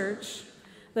Catholic Church,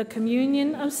 the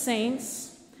communion of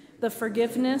saints, the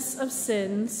forgiveness of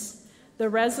sins, the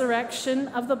resurrection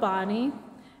of the body,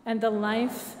 and the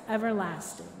life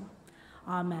everlasting.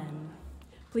 Amen.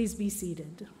 Please be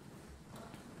seated.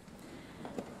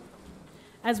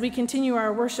 As we continue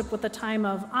our worship with a time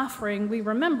of offering, we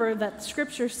remember that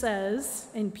Scripture says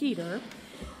in Peter,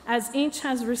 as each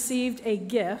has received a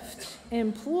gift,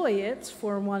 employ it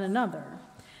for one another,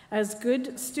 as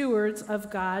good stewards of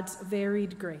God's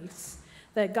varied grace,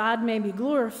 that God may be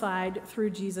glorified through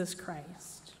Jesus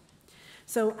Christ.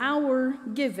 So our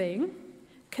giving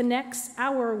connects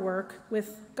our work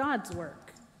with God's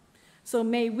work. So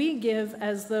may we give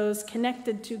as those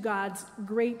connected to God's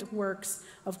great works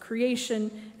of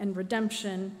creation and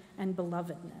redemption and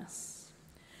belovedness.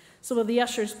 So will the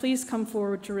ushers please come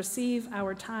forward to receive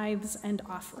our tithes and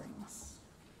offerings.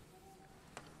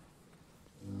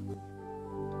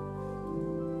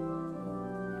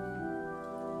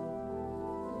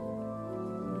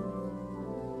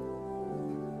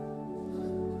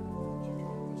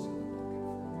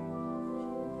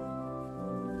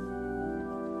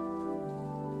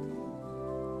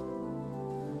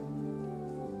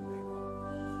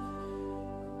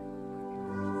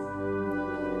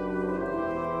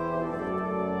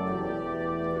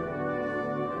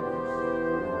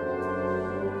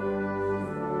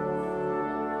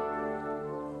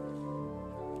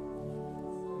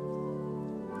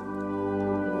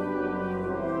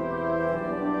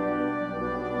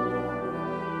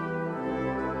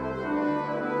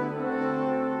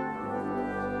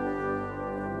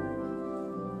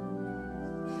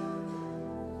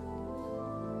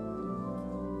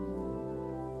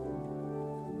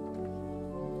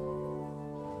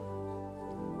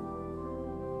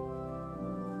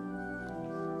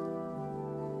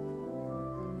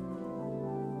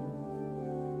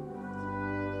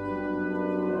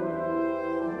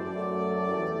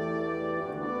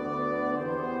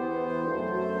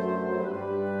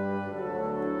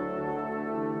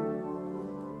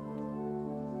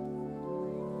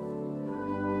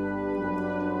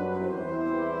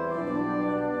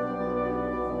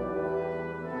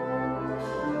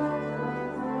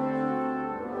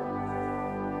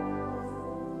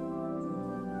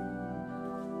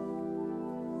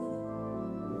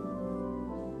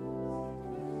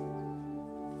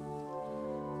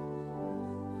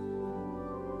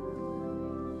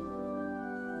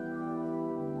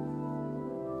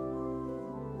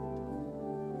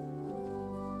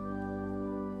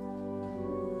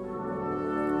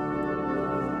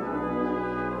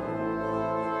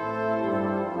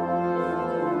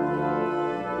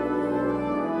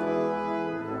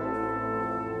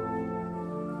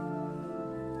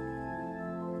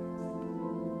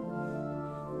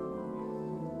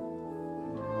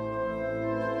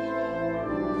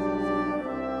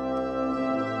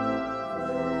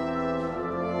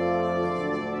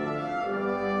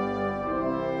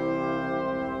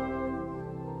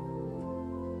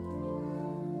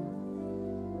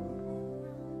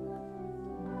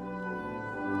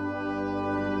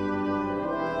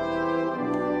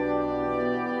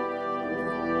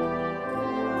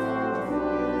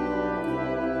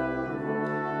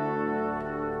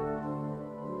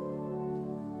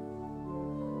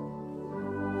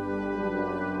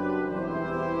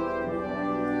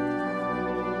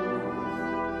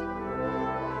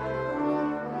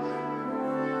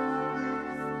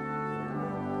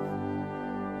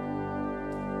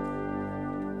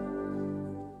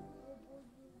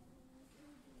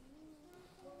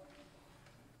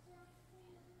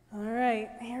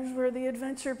 Here's where the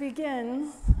adventure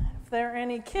begins. If there are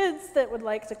any kids that would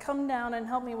like to come down and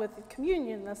help me with the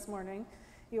communion this morning,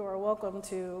 you are welcome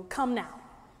to come now.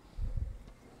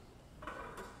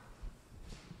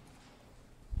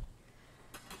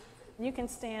 You can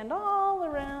stand all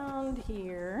around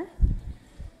here.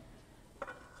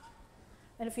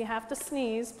 And if you have to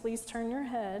sneeze, please turn your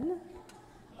head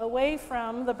away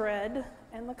from the bread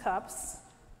and the cups.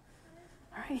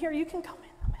 All right, here, you can come in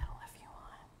the middle if you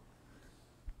want.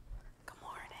 Good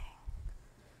morning.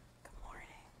 Good morning.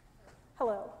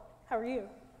 Hello. How are you?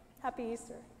 Happy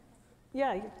Easter.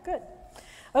 Yeah, you're good.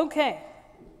 Okay.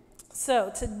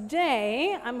 So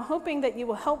today, I'm hoping that you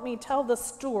will help me tell the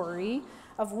story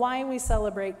of why we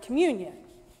celebrate communion.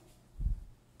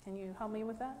 Can you help me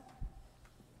with that?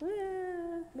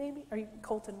 Maybe?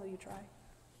 Colton, will you try?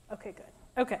 Okay, good.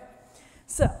 Okay.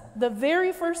 So, the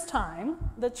very first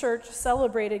time the church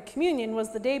celebrated communion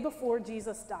was the day before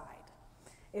Jesus died.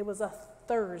 It was a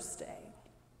Thursday.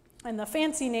 And the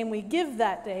fancy name we give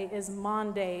that day is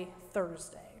Maundy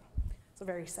Thursday. It's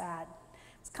very sad.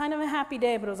 It's kind of a happy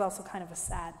day, but it was also kind of a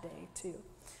sad day, too.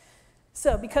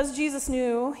 So, because Jesus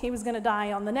knew he was going to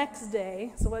die on the next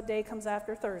day, so what day comes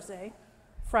after Thursday?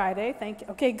 Friday, thank you.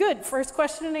 Okay, good. First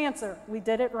question and answer. We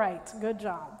did it right. Good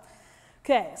job.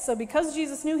 Okay, so because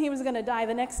Jesus knew he was going to die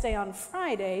the next day on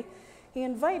Friday, he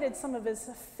invited some of his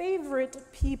favorite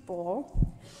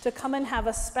people to come and have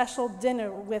a special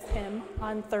dinner with him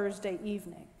on Thursday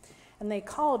evening. And they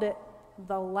called it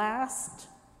the Last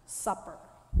Supper,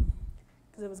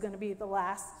 because it was going to be the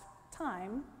last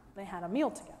time they had a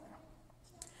meal together.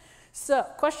 So,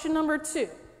 question number 2.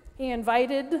 He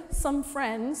invited some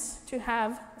friends to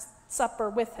have supper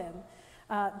with him.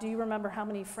 Do you remember how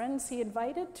many friends he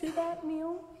invited to that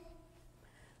meal?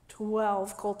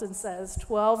 12, Colton says.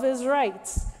 12 is right.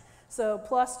 So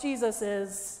plus Jesus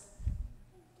is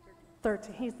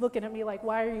 13. He's looking at me like,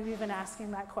 why are you even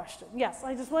asking that question? Yes,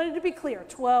 I just wanted to be clear.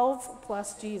 12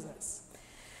 plus Jesus.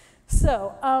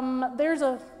 So there's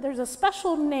a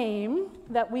special name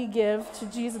that we give to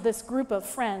Jesus, this group of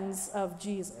friends of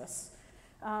Jesus.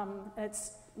 Do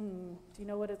you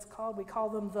know what it's called? We call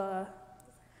them the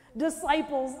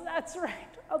disciples. That's right.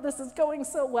 Oh, this is going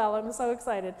so well. I'm so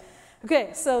excited. Okay,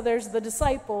 so there's the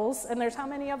disciples, and there's how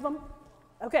many of them?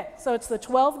 Okay, so it's the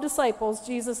 12 disciples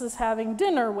Jesus is having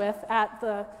dinner with at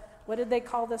the, what did they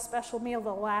call this special meal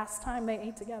the last time they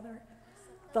ate together?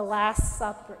 The Last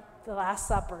Supper. The Last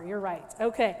Supper, you're right.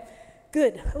 Okay,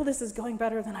 good. Oh, this is going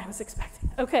better than I was expecting.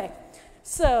 Okay,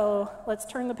 so let's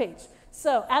turn the page.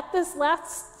 So at this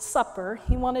Last Supper,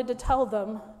 he wanted to tell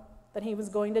them that he was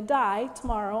going to die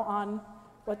tomorrow on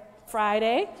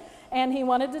Friday, and he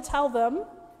wanted to tell them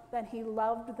that he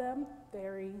loved them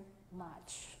very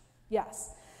much.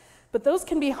 Yes, but those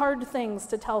can be hard things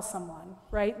to tell someone,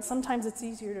 right? Sometimes it's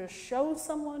easier to show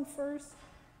someone first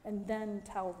and then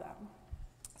tell them.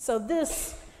 So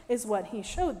this is what he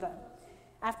showed them.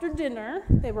 After dinner,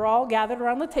 they were all gathered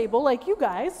around the table, like you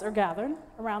guys are gathered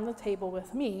around the table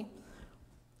with me.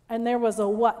 And there was a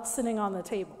what sitting on the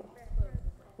table?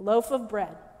 A loaf of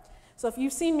bread. So if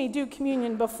you've seen me do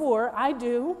communion before, I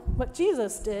do what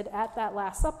Jesus did at that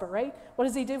Last Supper, right? What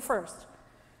does he do first?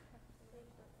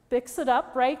 Picks it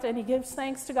up, right? And he gives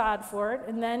thanks to God for it.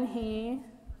 And then he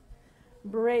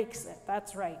breaks it.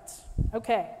 That's right.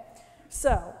 Okay.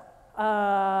 So,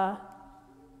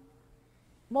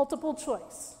 multiple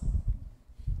choice.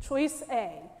 Choice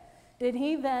A. Did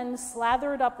he then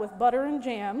slather it up with butter and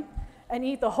jam and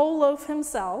eat the whole loaf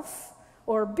himself?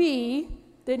 Or B,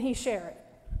 did he share it?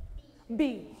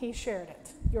 B, he shared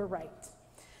it. You're right.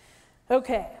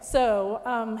 Okay,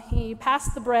 so he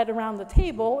passed the bread around the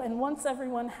table, and once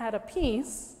everyone had a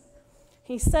piece,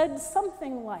 he said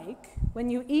something like, when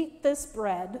you eat this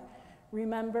bread,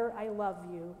 remember I love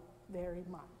you very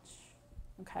much.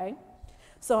 Okay?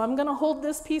 So I'm going to hold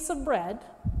this piece of bread,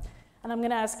 and I'm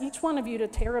going to ask each one of you to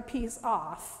tear a piece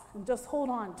off and just hold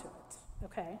on to it.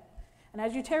 Okay? And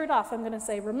as you tear it off, I'm going to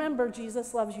say, remember,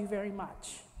 Jesus loves you very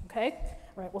much. Okay?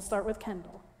 All right, we'll start with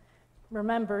Kendall.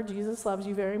 Remember, Jesus loves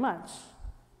you very much.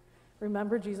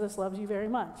 Remember, Jesus loves you very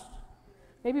much.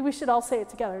 Maybe we should all say it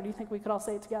together. Do you think we could all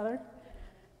say it together?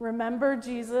 Remember,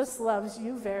 Jesus loves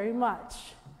you very much.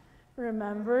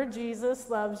 Remember, Jesus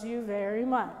loves you very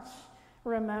much.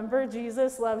 Remember,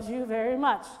 Jesus loves you very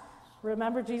much.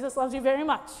 Remember, Jesus loves you very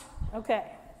much. Okay.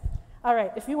 All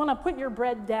right, if you want to put your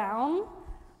bread down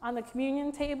on the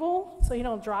communion table so you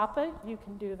don't drop it, you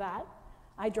can do that.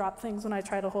 I drop things when I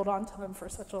try to hold on to them for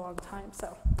such a long time.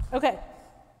 So, okay.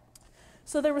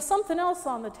 So there was something else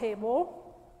on the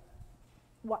table.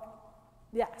 What?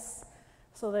 Yes.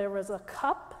 So there was a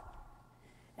cup,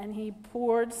 and he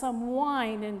poured some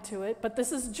wine into it. But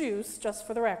this is juice, just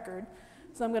for the record.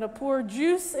 So I'm going to pour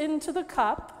juice into the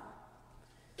cup,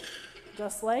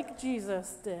 just like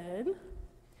Jesus did.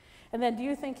 And then do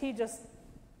you think he just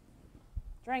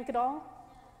drank it all?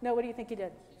 No, what do you think he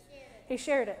did? He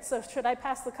shared it. So should I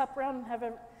pass the cup around and have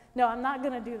it? No, I'm not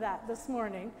going to do that this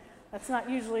morning. That's not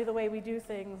usually the way we do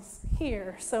things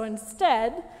here. So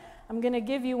instead, I'm going to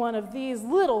give you one of these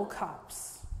little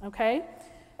cups, okay?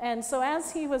 And so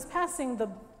as he was passing the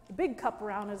big cup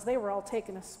around, as they were all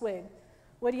taking a swig,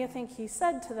 what do you think he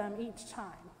said to them each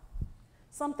time?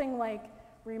 Something like,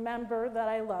 remember that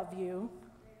I love you.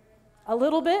 A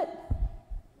little bit?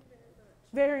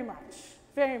 Very much.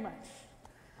 Very much.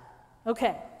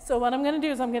 Okay, so what I'm going to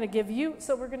do is I'm going to give you,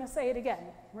 so we're going to say it again.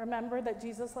 Remember that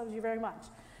Jesus loves you very much.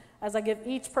 As I give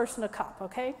each person a cup,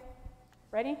 okay?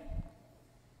 Ready?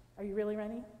 Are you really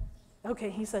ready? Okay,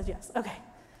 he says yes. Okay.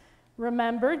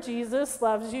 Remember, Jesus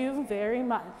loves you very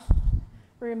much.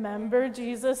 Remember,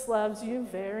 Jesus loves you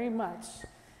very much.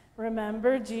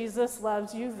 Remember, Jesus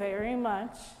loves you very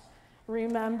much.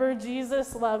 Remember,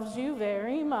 Jesus loves you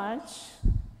very much.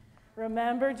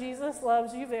 Remember, Jesus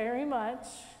loves you very much.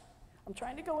 I'm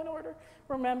trying to go in order.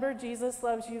 Remember, Jesus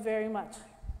loves you very much.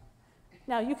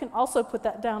 Now, you can also put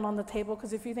that down on the table,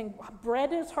 because if you think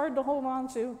bread is hard to hold on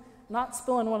to, not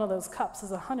spilling one of those cups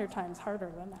is 100 times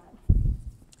harder than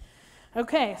that.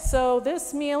 Okay, so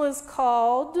this meal is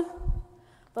called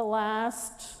the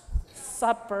Last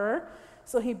Supper.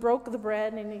 So he broke the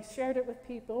bread and he shared it with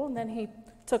people, and then he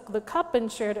took the cup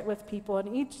and shared it with people,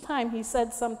 and each time he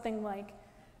said something like,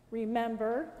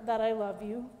 remember that I love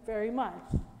you very much.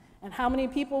 And how many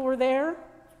people were there?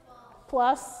 12.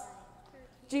 Plus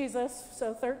Jesus,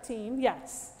 so 13,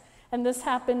 yes. And this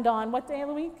happened on what day of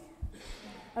the week?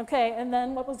 Okay, and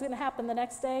then what was going to happen the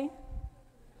next day?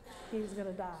 He was going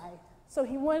to die. So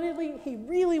he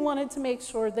really wanted to make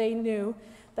sure they knew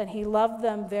that he loved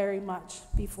them very much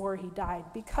before he died,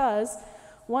 because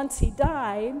once he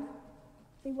died,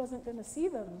 he wasn't going to see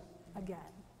them again.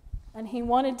 And he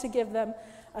wanted to give them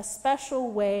a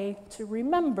special way to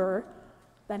remember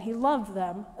that he loved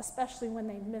them, especially when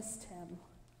they missed him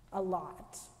a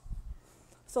lot.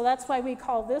 So that's why we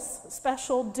call this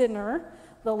special dinner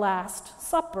the Last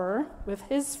Supper with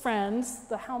his friends,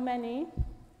 the how many?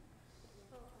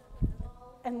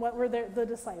 And what were the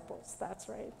disciples, that's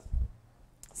right.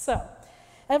 So,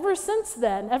 ever since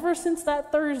then, ever since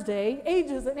that Thursday,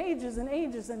 ages and ages and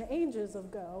ages and ages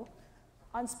ago,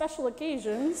 on special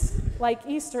occasions like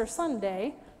Easter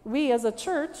Sunday, we as a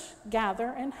church gather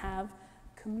and have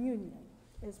communion,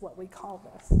 is what we call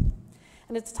this.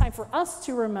 And it's time for us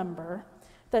to remember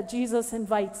that Jesus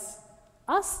invites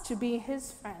us to be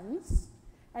his friends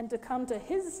and to come to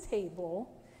his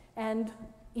table and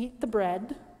eat the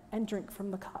bread and drink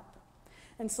from the cup.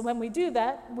 And so when we do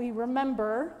that, we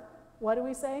remember, what do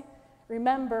we say?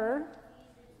 Remember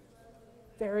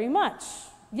very much.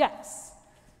 Yes.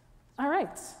 All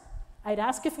right. I'd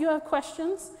ask if you have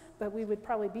questions, but we would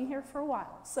probably be here for a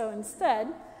while. So instead,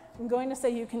 I'm going to say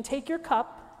you can take your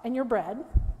cup and your bread,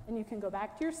 and you can go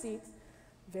back to your seats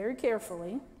very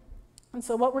carefully. And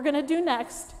so what we're going to do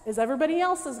next is everybody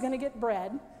else is going to get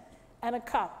bread and a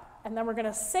cup, and then we're going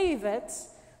to save it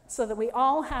so that we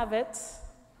all have it.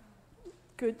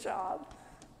 Good job.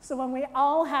 So when we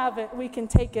all have it, we can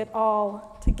take it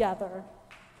all together.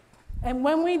 And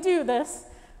when we do this,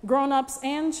 grown-ups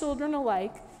and children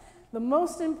alike, the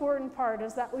most important part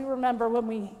is that we remember when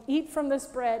we eat from this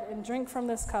bread and drink from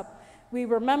this cup, we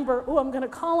remember, I'm going to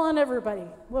call on everybody.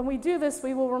 When we do this,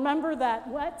 we will remember that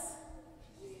what?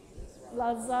 Jesus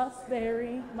loves us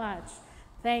very much.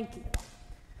 Thank you.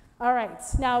 All right,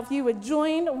 now if you would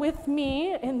join with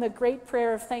me in the great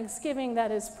prayer of thanksgiving that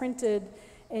is printed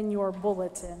in your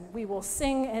bulletin. We will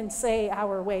sing and say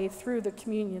our way through the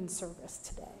communion service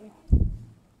today.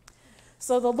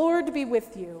 So the Lord be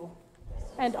with you,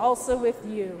 and also with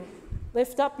you.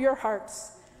 Lift up your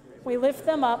hearts. We lift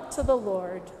them up to the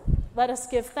Lord. Let us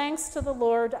give thanks to the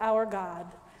Lord our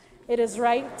God. It is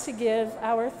right to give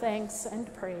our thanks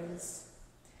and praise.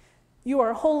 You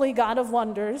are holy God of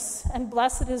wonders, and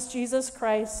blessed is Jesus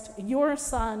Christ, your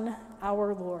Son,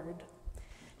 our Lord.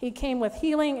 He came with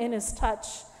healing in his touch,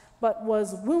 but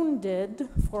was wounded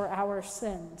for our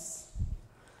sins.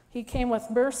 He came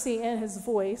with mercy in his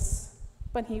voice,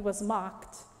 but he was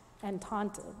mocked and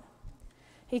taunted.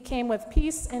 He came with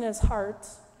peace in his heart,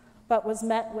 but was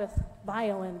met with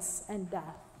violence and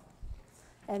death.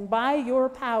 And by your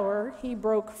power, he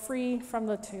broke free from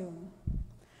the tomb.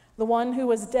 The one who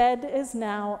was dead is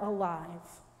now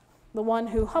alive. The one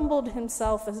who humbled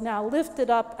himself is now lifted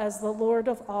up as the Lord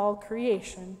of all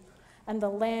creation and the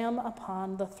Lamb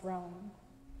upon the throne.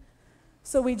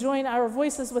 So we join our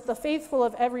voices with the faithful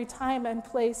of every time and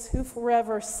place who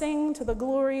forever sing to the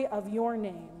glory of your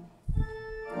name.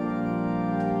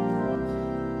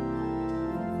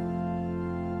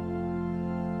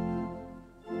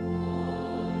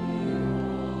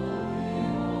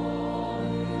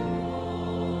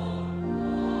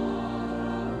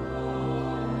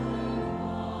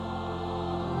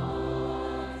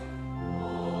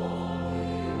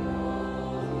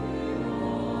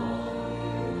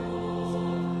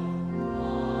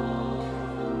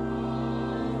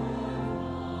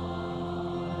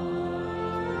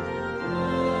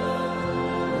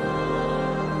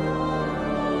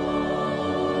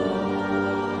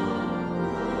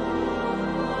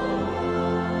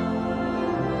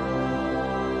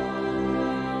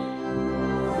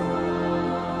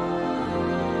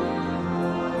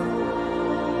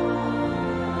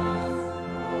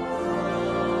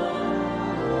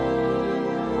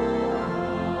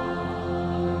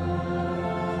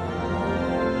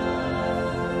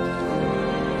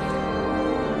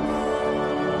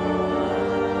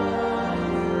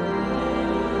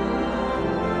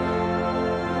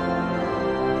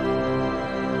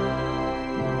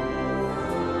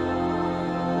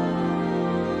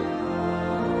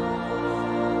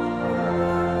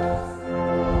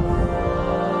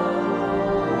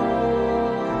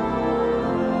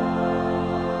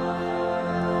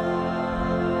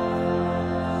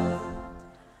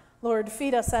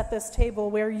 feed us at this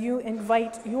table where you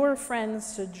invite your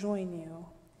friends to join you.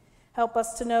 Help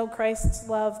us to know Christ's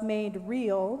love made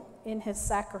real in his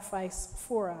sacrifice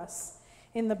for us,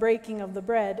 in the breaking of the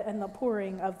bread and the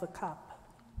pouring of the cup.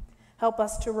 Help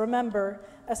us to remember,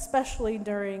 especially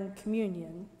during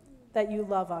communion, that you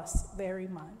love us very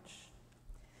much.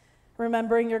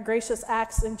 Remembering your gracious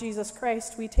acts in Jesus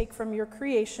Christ, we take from your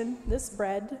creation this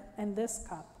bread and this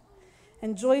cup,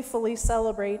 and joyfully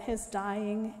celebrate his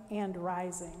dying and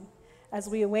rising as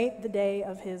we await the day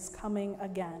of his coming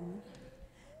again.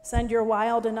 Send your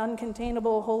wild and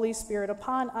uncontainable Holy Spirit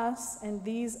upon us and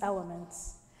these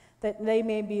elements, that they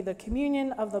may be the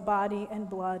communion of the body and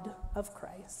blood of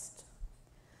Christ.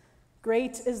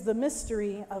 Great is the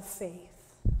mystery of faith.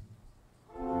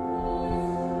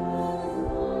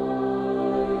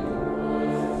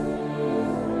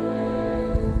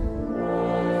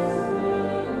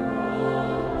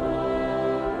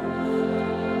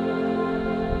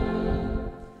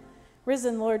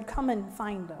 Risen Lord, come and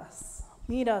find us.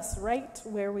 Meet us right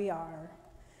where we are.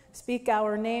 Speak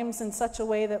our names in such a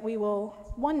way that we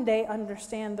will one day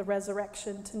understand the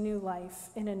resurrection to new life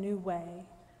in a new way.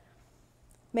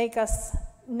 Make us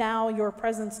now your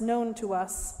presence known to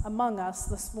us, among us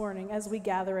this morning as we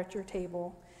gather at your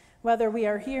table, whether we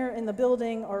are here in the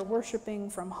building or worshiping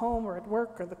from home or at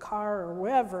work or the car or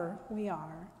wherever we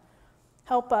are.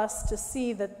 Help us to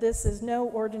see that this is no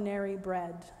ordinary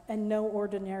bread and no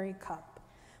ordinary cup,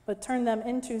 but turn them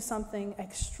into something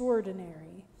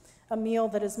extraordinary, a meal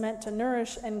that is meant to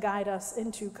nourish and guide us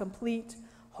into complete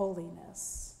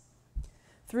holiness.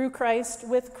 Through Christ,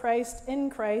 with Christ,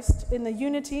 in the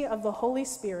unity of the Holy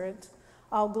Spirit,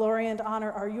 all glory and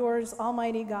honor are yours,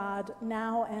 Almighty God,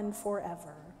 now and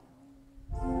forever.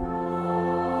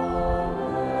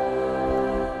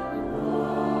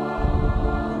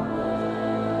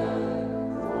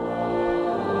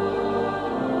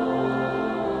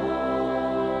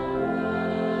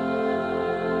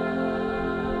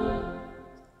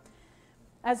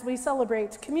 As we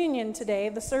celebrate communion today,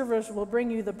 the servers will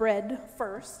bring you the bread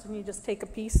first, and you just take a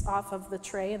piece off of the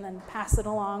tray and then pass it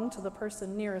along to the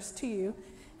person nearest to you,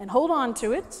 and hold on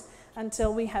to it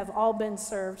until we have all been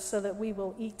served so that we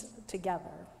will eat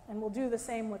together. And we'll do the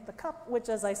same with the cup, which,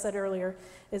 as I said earlier,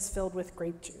 is filled with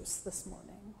grape juice this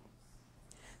morning.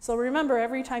 So remember,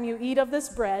 every time you eat of this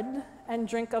bread and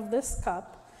drink of this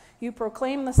cup, you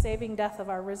proclaim the saving death of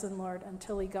our risen Lord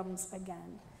until he comes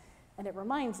again. And it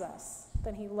reminds us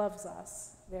that he loves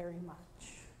us very much.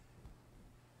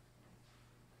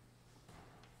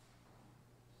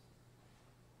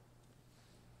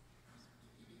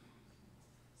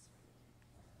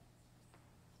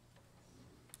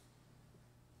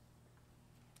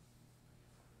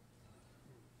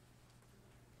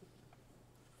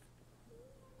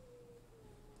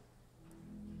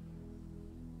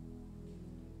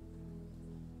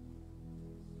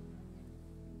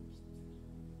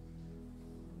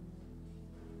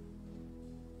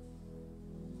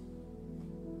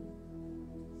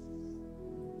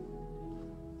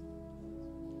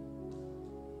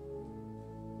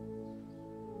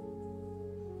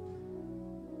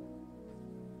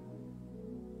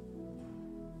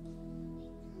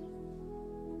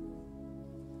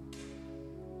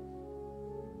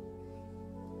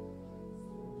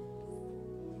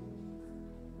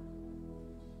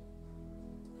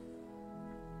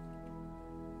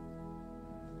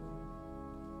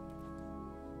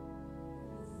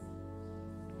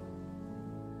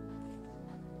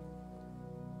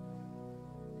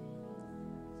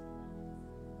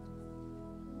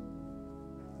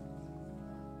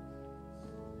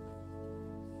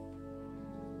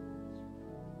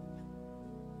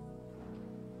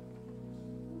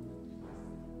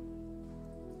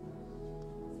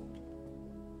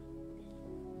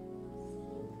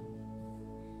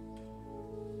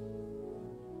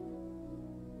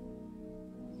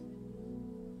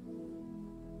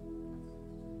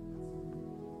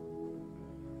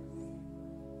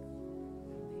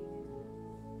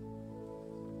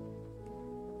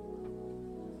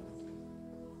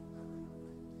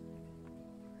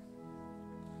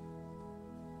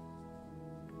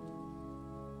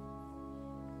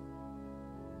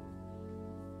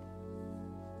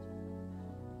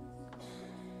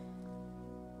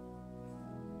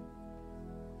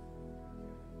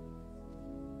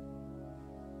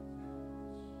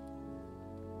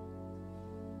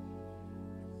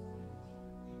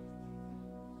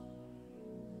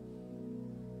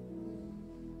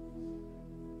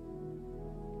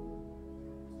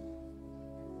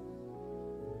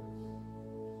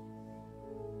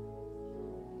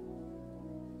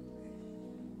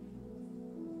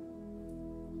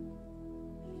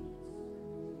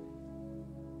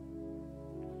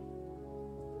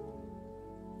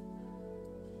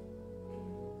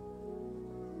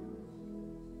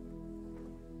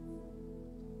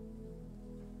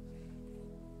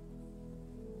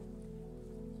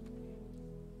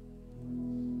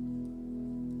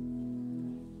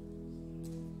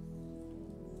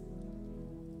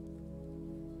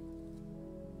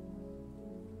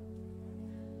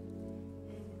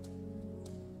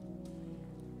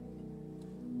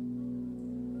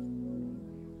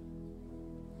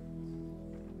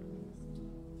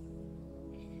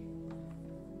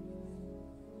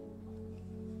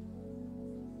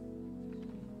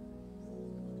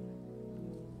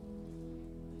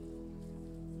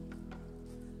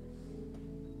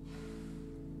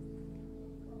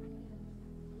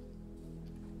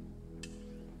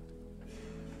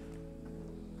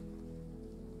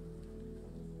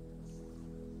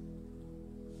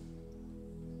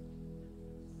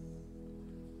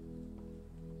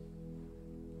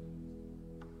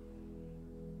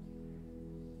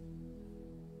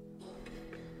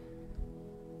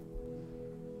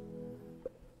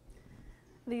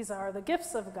 These are the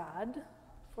gifts of God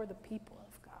for the people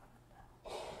of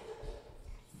God.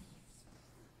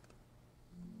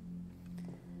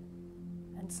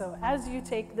 And so as you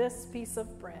take this piece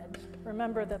of bread,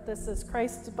 remember that this is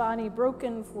Christ's body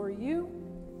broken for you,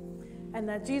 and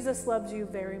that Jesus loves you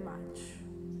very much.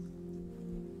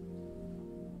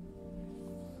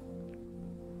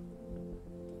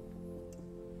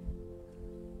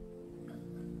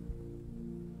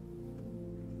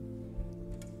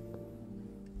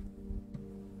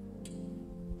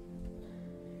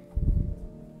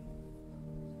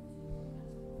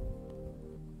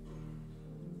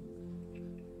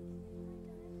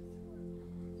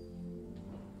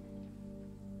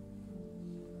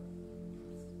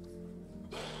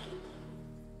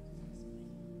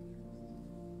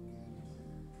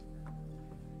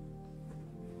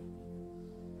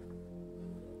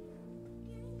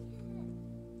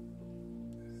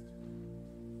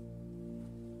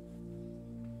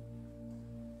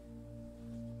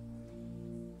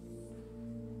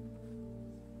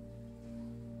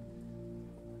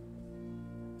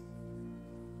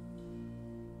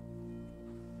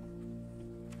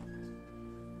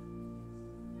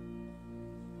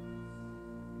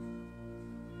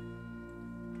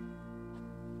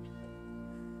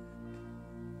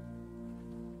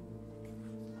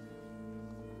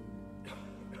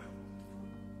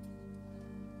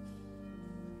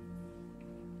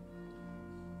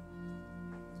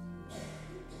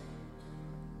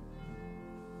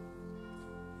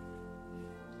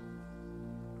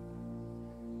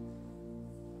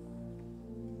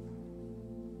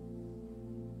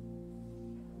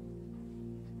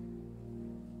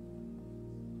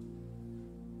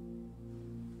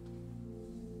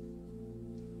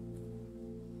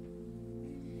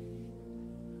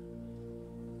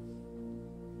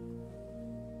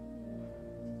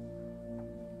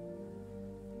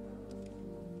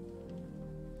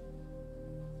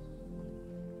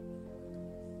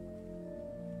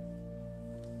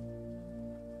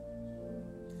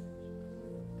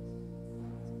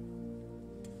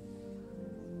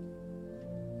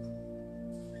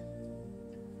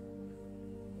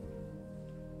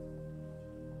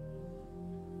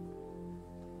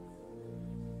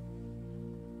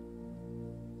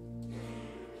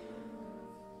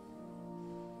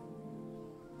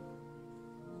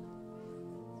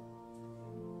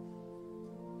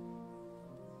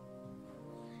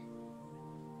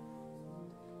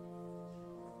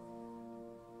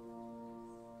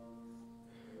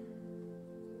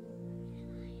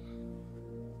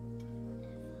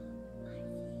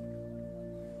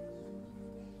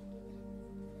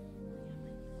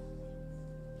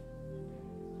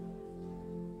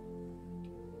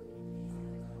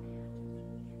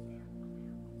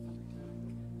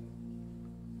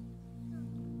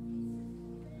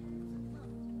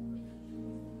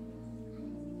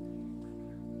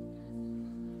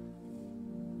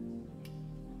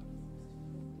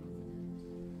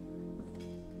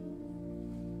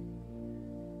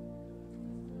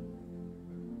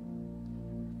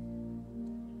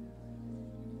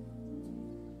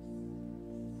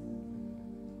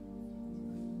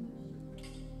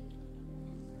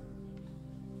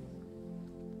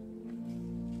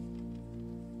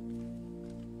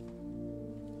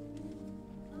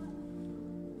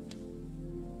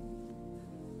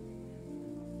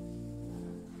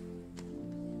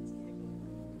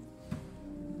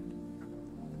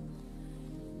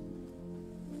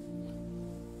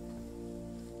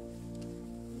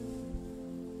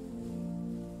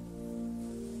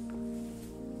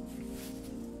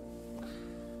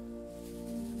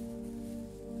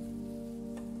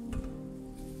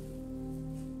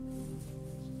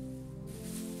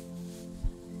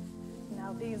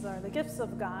 These are the gifts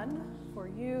of God for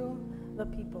you, the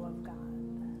people of God.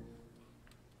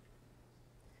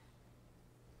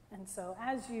 And so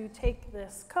as you take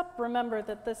this cup, remember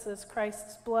that this is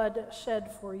Christ's blood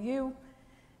shed for you,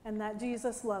 and that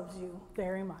Jesus loves you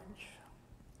very much.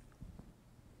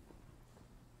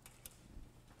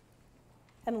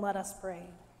 And let us pray.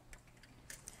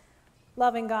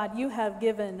 Loving God, you have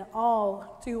given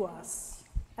all to us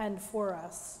and for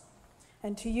us.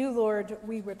 And to you, Lord,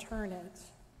 we return it.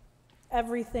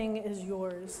 Everything is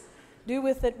yours. Do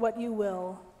with it what you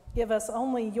will. Give us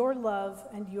only your love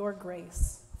and your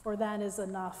grace, for that is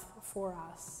enough for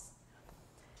us.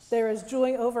 There is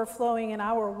joy overflowing in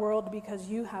our world because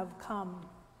you have come,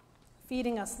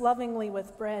 feeding us lovingly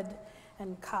with bread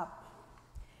and cup.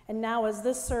 And now as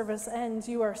this service ends,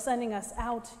 you are sending us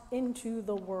out into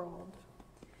the world.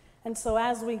 And so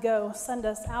as we go, send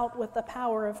us out with the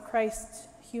power of Christ's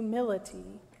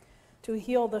humility to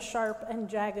heal the sharp and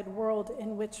jagged world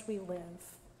in which we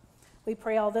live. We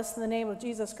pray all this in the name of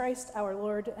Jesus Christ, our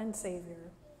Lord and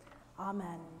Savior.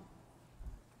 Amen.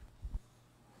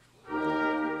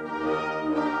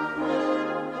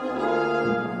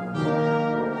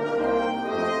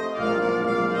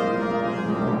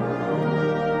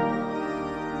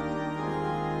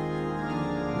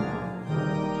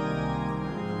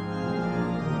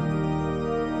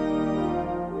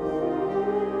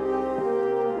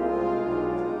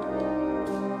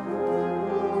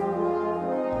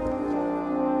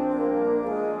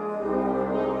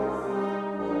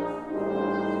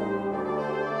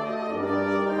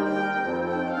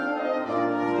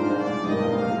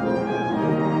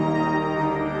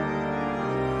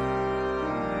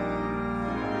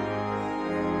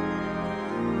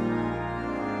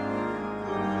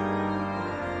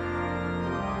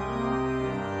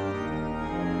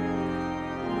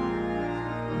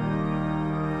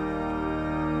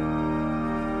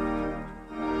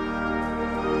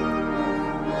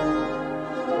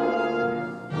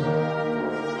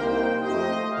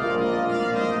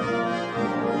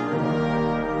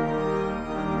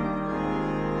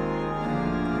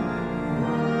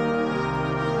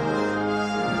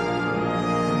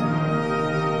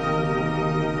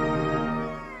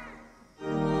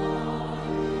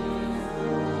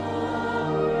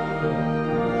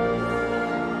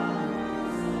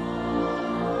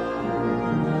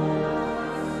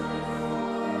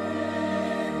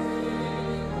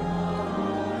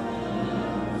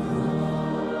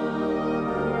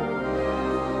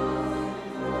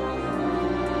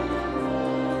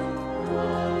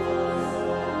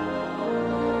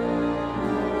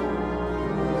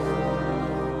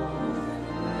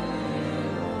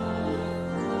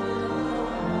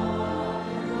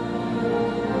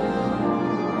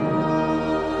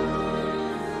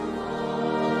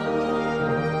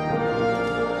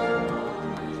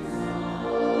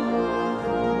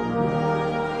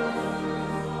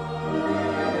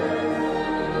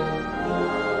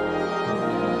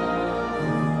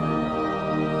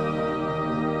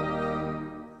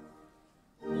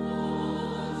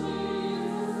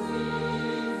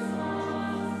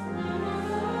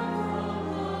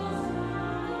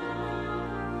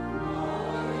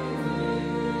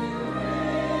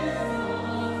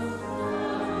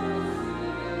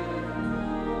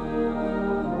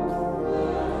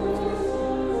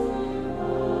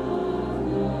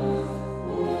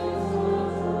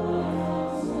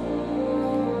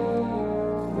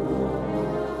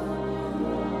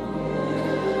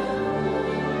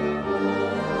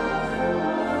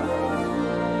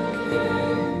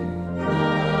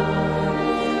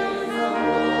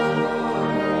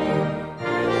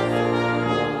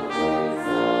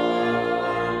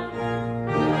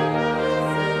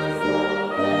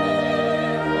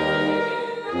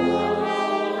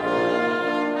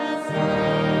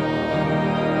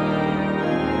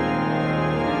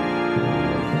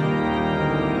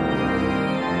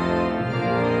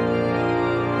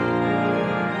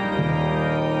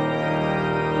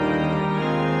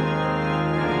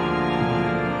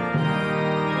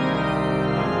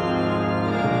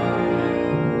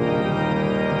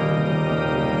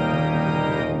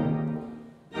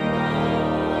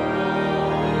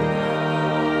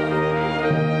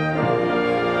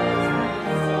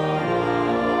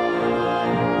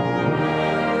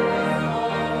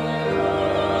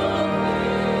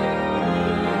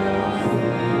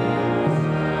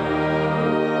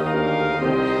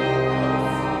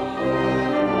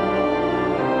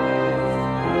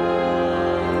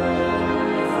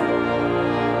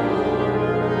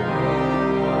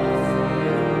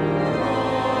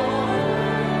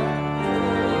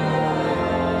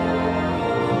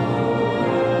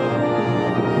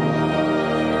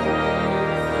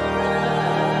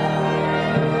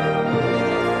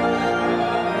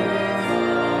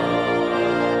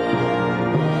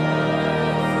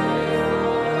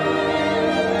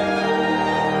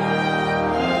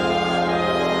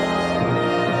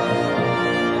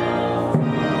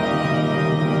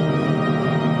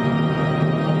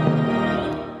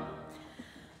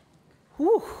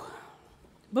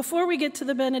 Before we get to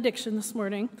the benediction this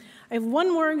morning, I have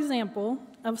one more example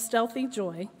of stealthy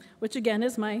joy, which again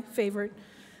is my favorite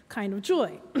kind of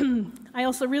joy. I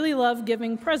also really love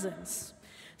giving presents.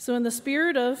 So in the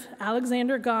spirit of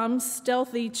Alexander Gom's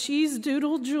stealthy cheese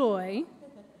doodle joy,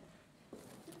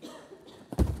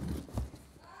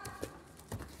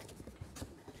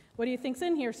 what do you think's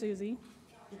in here, Susie?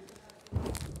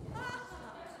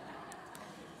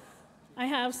 I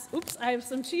have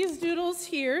some cheese doodles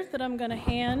here that I'm going to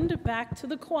hand back to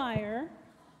the choir.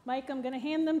 Mike, I'm going to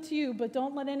hand them to you, but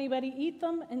don't let anybody eat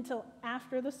them until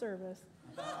after the service.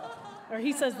 Or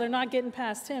he says they're not getting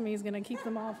past him. He's going to keep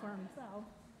them all for himself.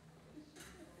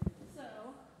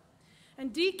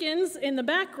 And deacons, in the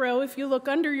back row, if you look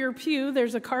under your pew,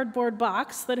 there's a cardboard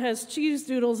box that has cheese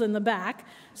doodles in the back.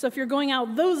 So if you're going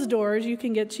out those doors, you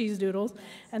can get cheese doodles.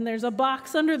 And there's a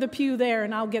box under the pew there,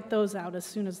 and I'll get those out as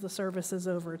soon as the service is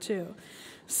over, too.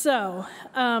 So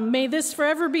may this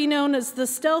forever be known as the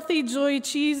Stealthy Joy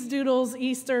Cheese Doodles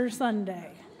Easter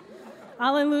Sunday.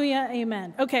 Hallelujah,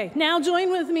 amen. Okay, now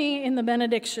join with me in the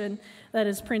benediction that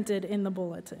is printed in the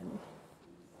bulletin.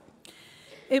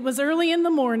 It was early in the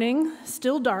morning,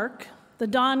 still dark. The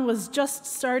dawn was just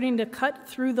starting to cut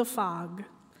through the fog.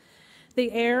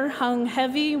 The air hung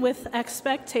heavy with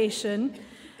expectation,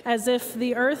 as if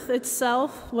the earth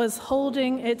itself was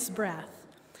holding its breath.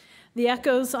 The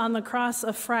echoes on the cross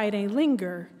of Friday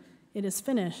linger. It is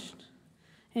finished.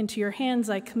 Into your hands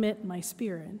I commit my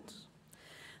spirit.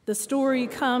 The story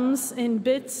comes in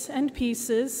bits and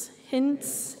pieces,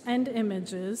 hints and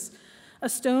images. A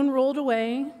stone rolled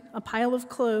away, a pile of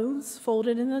clothes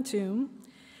folded in the tomb,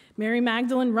 Mary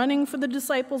Magdalene running for the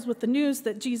disciples with the news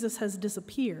that Jesus has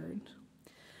disappeared.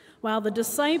 While the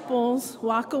disciples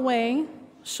walk away,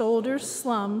 shoulders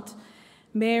slumped,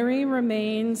 Mary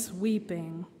remains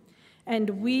weeping,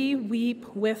 and we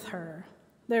weep with her.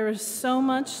 There is so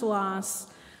much loss,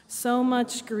 so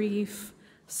much grief,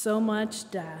 so much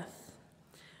death.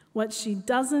 What she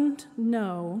doesn't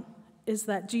know is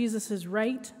that Jesus is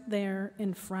right there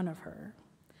in front of her.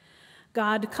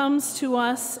 God comes to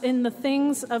us in the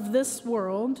things of this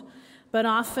world, but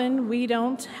often we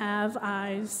don't have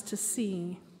eyes to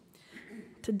see.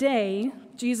 Today,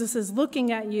 Jesus is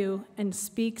looking at you and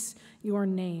speaks your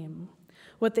name.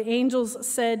 What the angels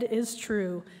said is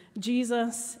true.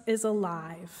 Jesus is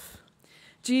alive.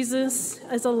 Jesus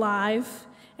is alive,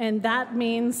 and that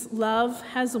means love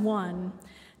has won.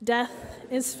 Death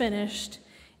is finished.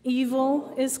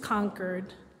 Evil is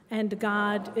conquered, and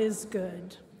God is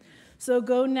good. So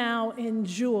go now in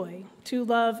joy to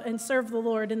love and serve the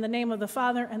Lord in the name of the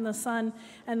Father and the Son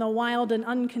and the wild and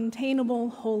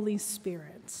uncontainable Holy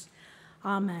Spirit.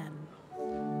 Amen.